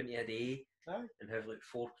smoke 20 a day and have like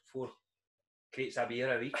four crates of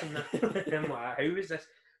beer a week and that. I'm like, how is this?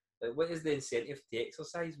 Like, what is the incentive to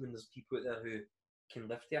exercise when there's people out there who can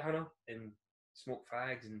live to 100 and smoke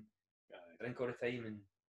fags and drink all the time and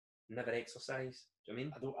never exercise? Do you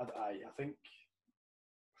know what I mean?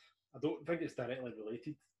 I don't think it's directly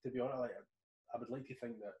related, to be honest. Like, I would like to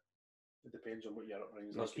think that it depends on what your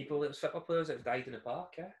upbringing is. There's people that football players that have died in the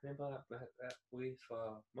park, Remember that boy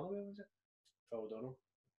for Motherwell, was it? Phil O'Donnell.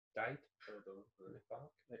 Died in the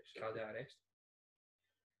park. Cardiac arrest.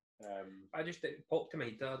 I just, it popped to my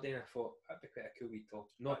head the other day and I thought that'd be quite a cool wee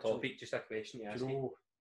topic. Not a topic, just a question to ask you.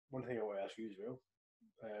 One thing I want to ask you as well.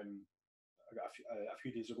 I got a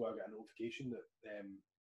few days ago, I got a notification that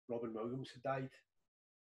Robin Williams had died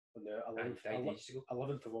on the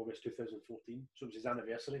 11th of August 2014. So it was his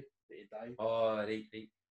anniversary that he died. Oh, right.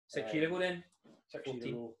 6 years ago then? 6 years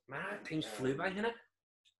ago. Man, time's flew by, innit?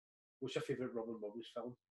 What's your favourite Robin Williams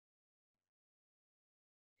film?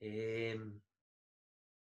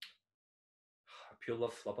 Pure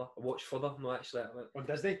love Flubber. I watched Flubber, no actually. On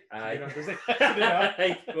Disney? Aye. On Disney?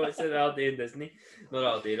 What's it the other day in Disney? Not the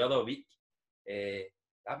other day, the other week.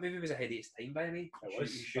 That movie was ahead of its time, by the way. You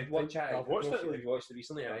should watch it. I've watched it. You've watched it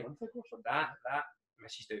recently, aye. That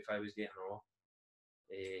Mrs. Doubtfire was getting all.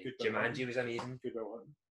 Jumanji was amazing. Good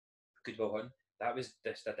Will Hunting. That was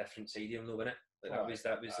just a different side of him, though, wasn't it? Like,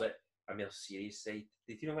 that was like a more serious side.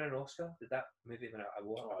 Did you know win an Oscar? Did that movie win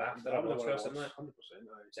after an Oscar or something like that? 100%.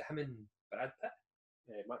 Was it him and Brad Pitt?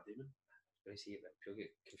 Matt Damon. I was going to say it, but people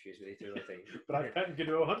get confused with the two all the time. Brad Pitt and Good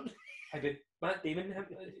Will Hunting. I did. Matt Damon,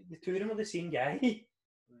 the two of them are the same guy.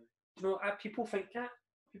 You know, people think that.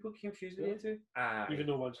 People get confused with the two. Even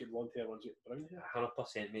though one's got blonde hair, one's got brown hair.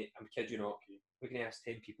 100%, mate. I'm kidding you not. We're going to ask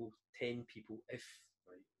 10 people, if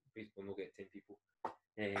we'll not get 10 people.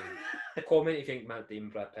 Comment if you think Matt Damon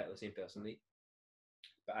and Brad Pitt are the same person, right?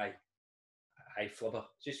 But Aye, flubber.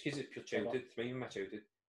 Just because it's pure childhood. It's maybe my childhood.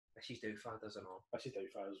 Mrs. Doubtfire doesn't know. Mrs.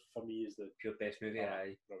 Doubtfire for me is the pure best movie.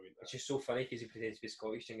 Aye. Brilliant. It's just so funny because he pretends to be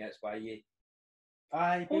Scottish and that's why you.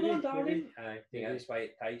 Aye, hold baby, on, darling. Baby. Aye, that's why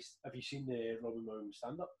it ties. Have you seen the Robin Williams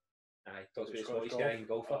stand-up? Aye, talks about the Scottish guy and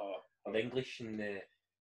golfer. Or the English and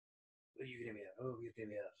what are you going to wear? Oh, we're going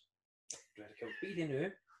to wear radical. What do you know?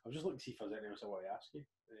 I was just looking to see if there's anything else I want to ask you.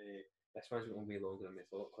 This one's going to be longer than we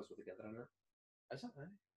thought because we're together in it. Is it?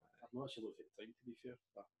 Aye. I've not actually looked at the time, to be fair.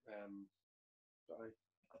 But aye.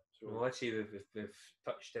 So, well, let's say we've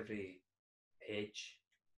touched every edge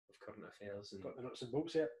of current affairs. And got the nuts and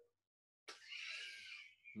bolts yet?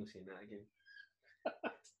 I'm not saying that again.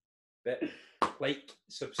 But like,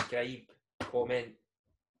 subscribe, comment.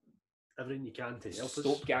 Everything you can to help us.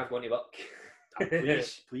 Stop Gav going to work.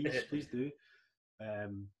 please do.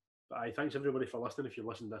 But aye, thanks everybody for listening. If you've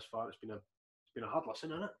listened this far, it's been a hard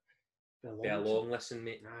listen, isn't it? Be a long listen,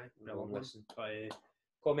 mate. Aye, be a long listen.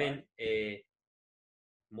 Comment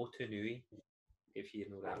Motu Nui if you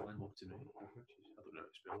know that one. Motu Nui. I don't know how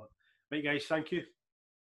to spell it. Right, guys, thank you.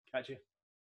 Catch you.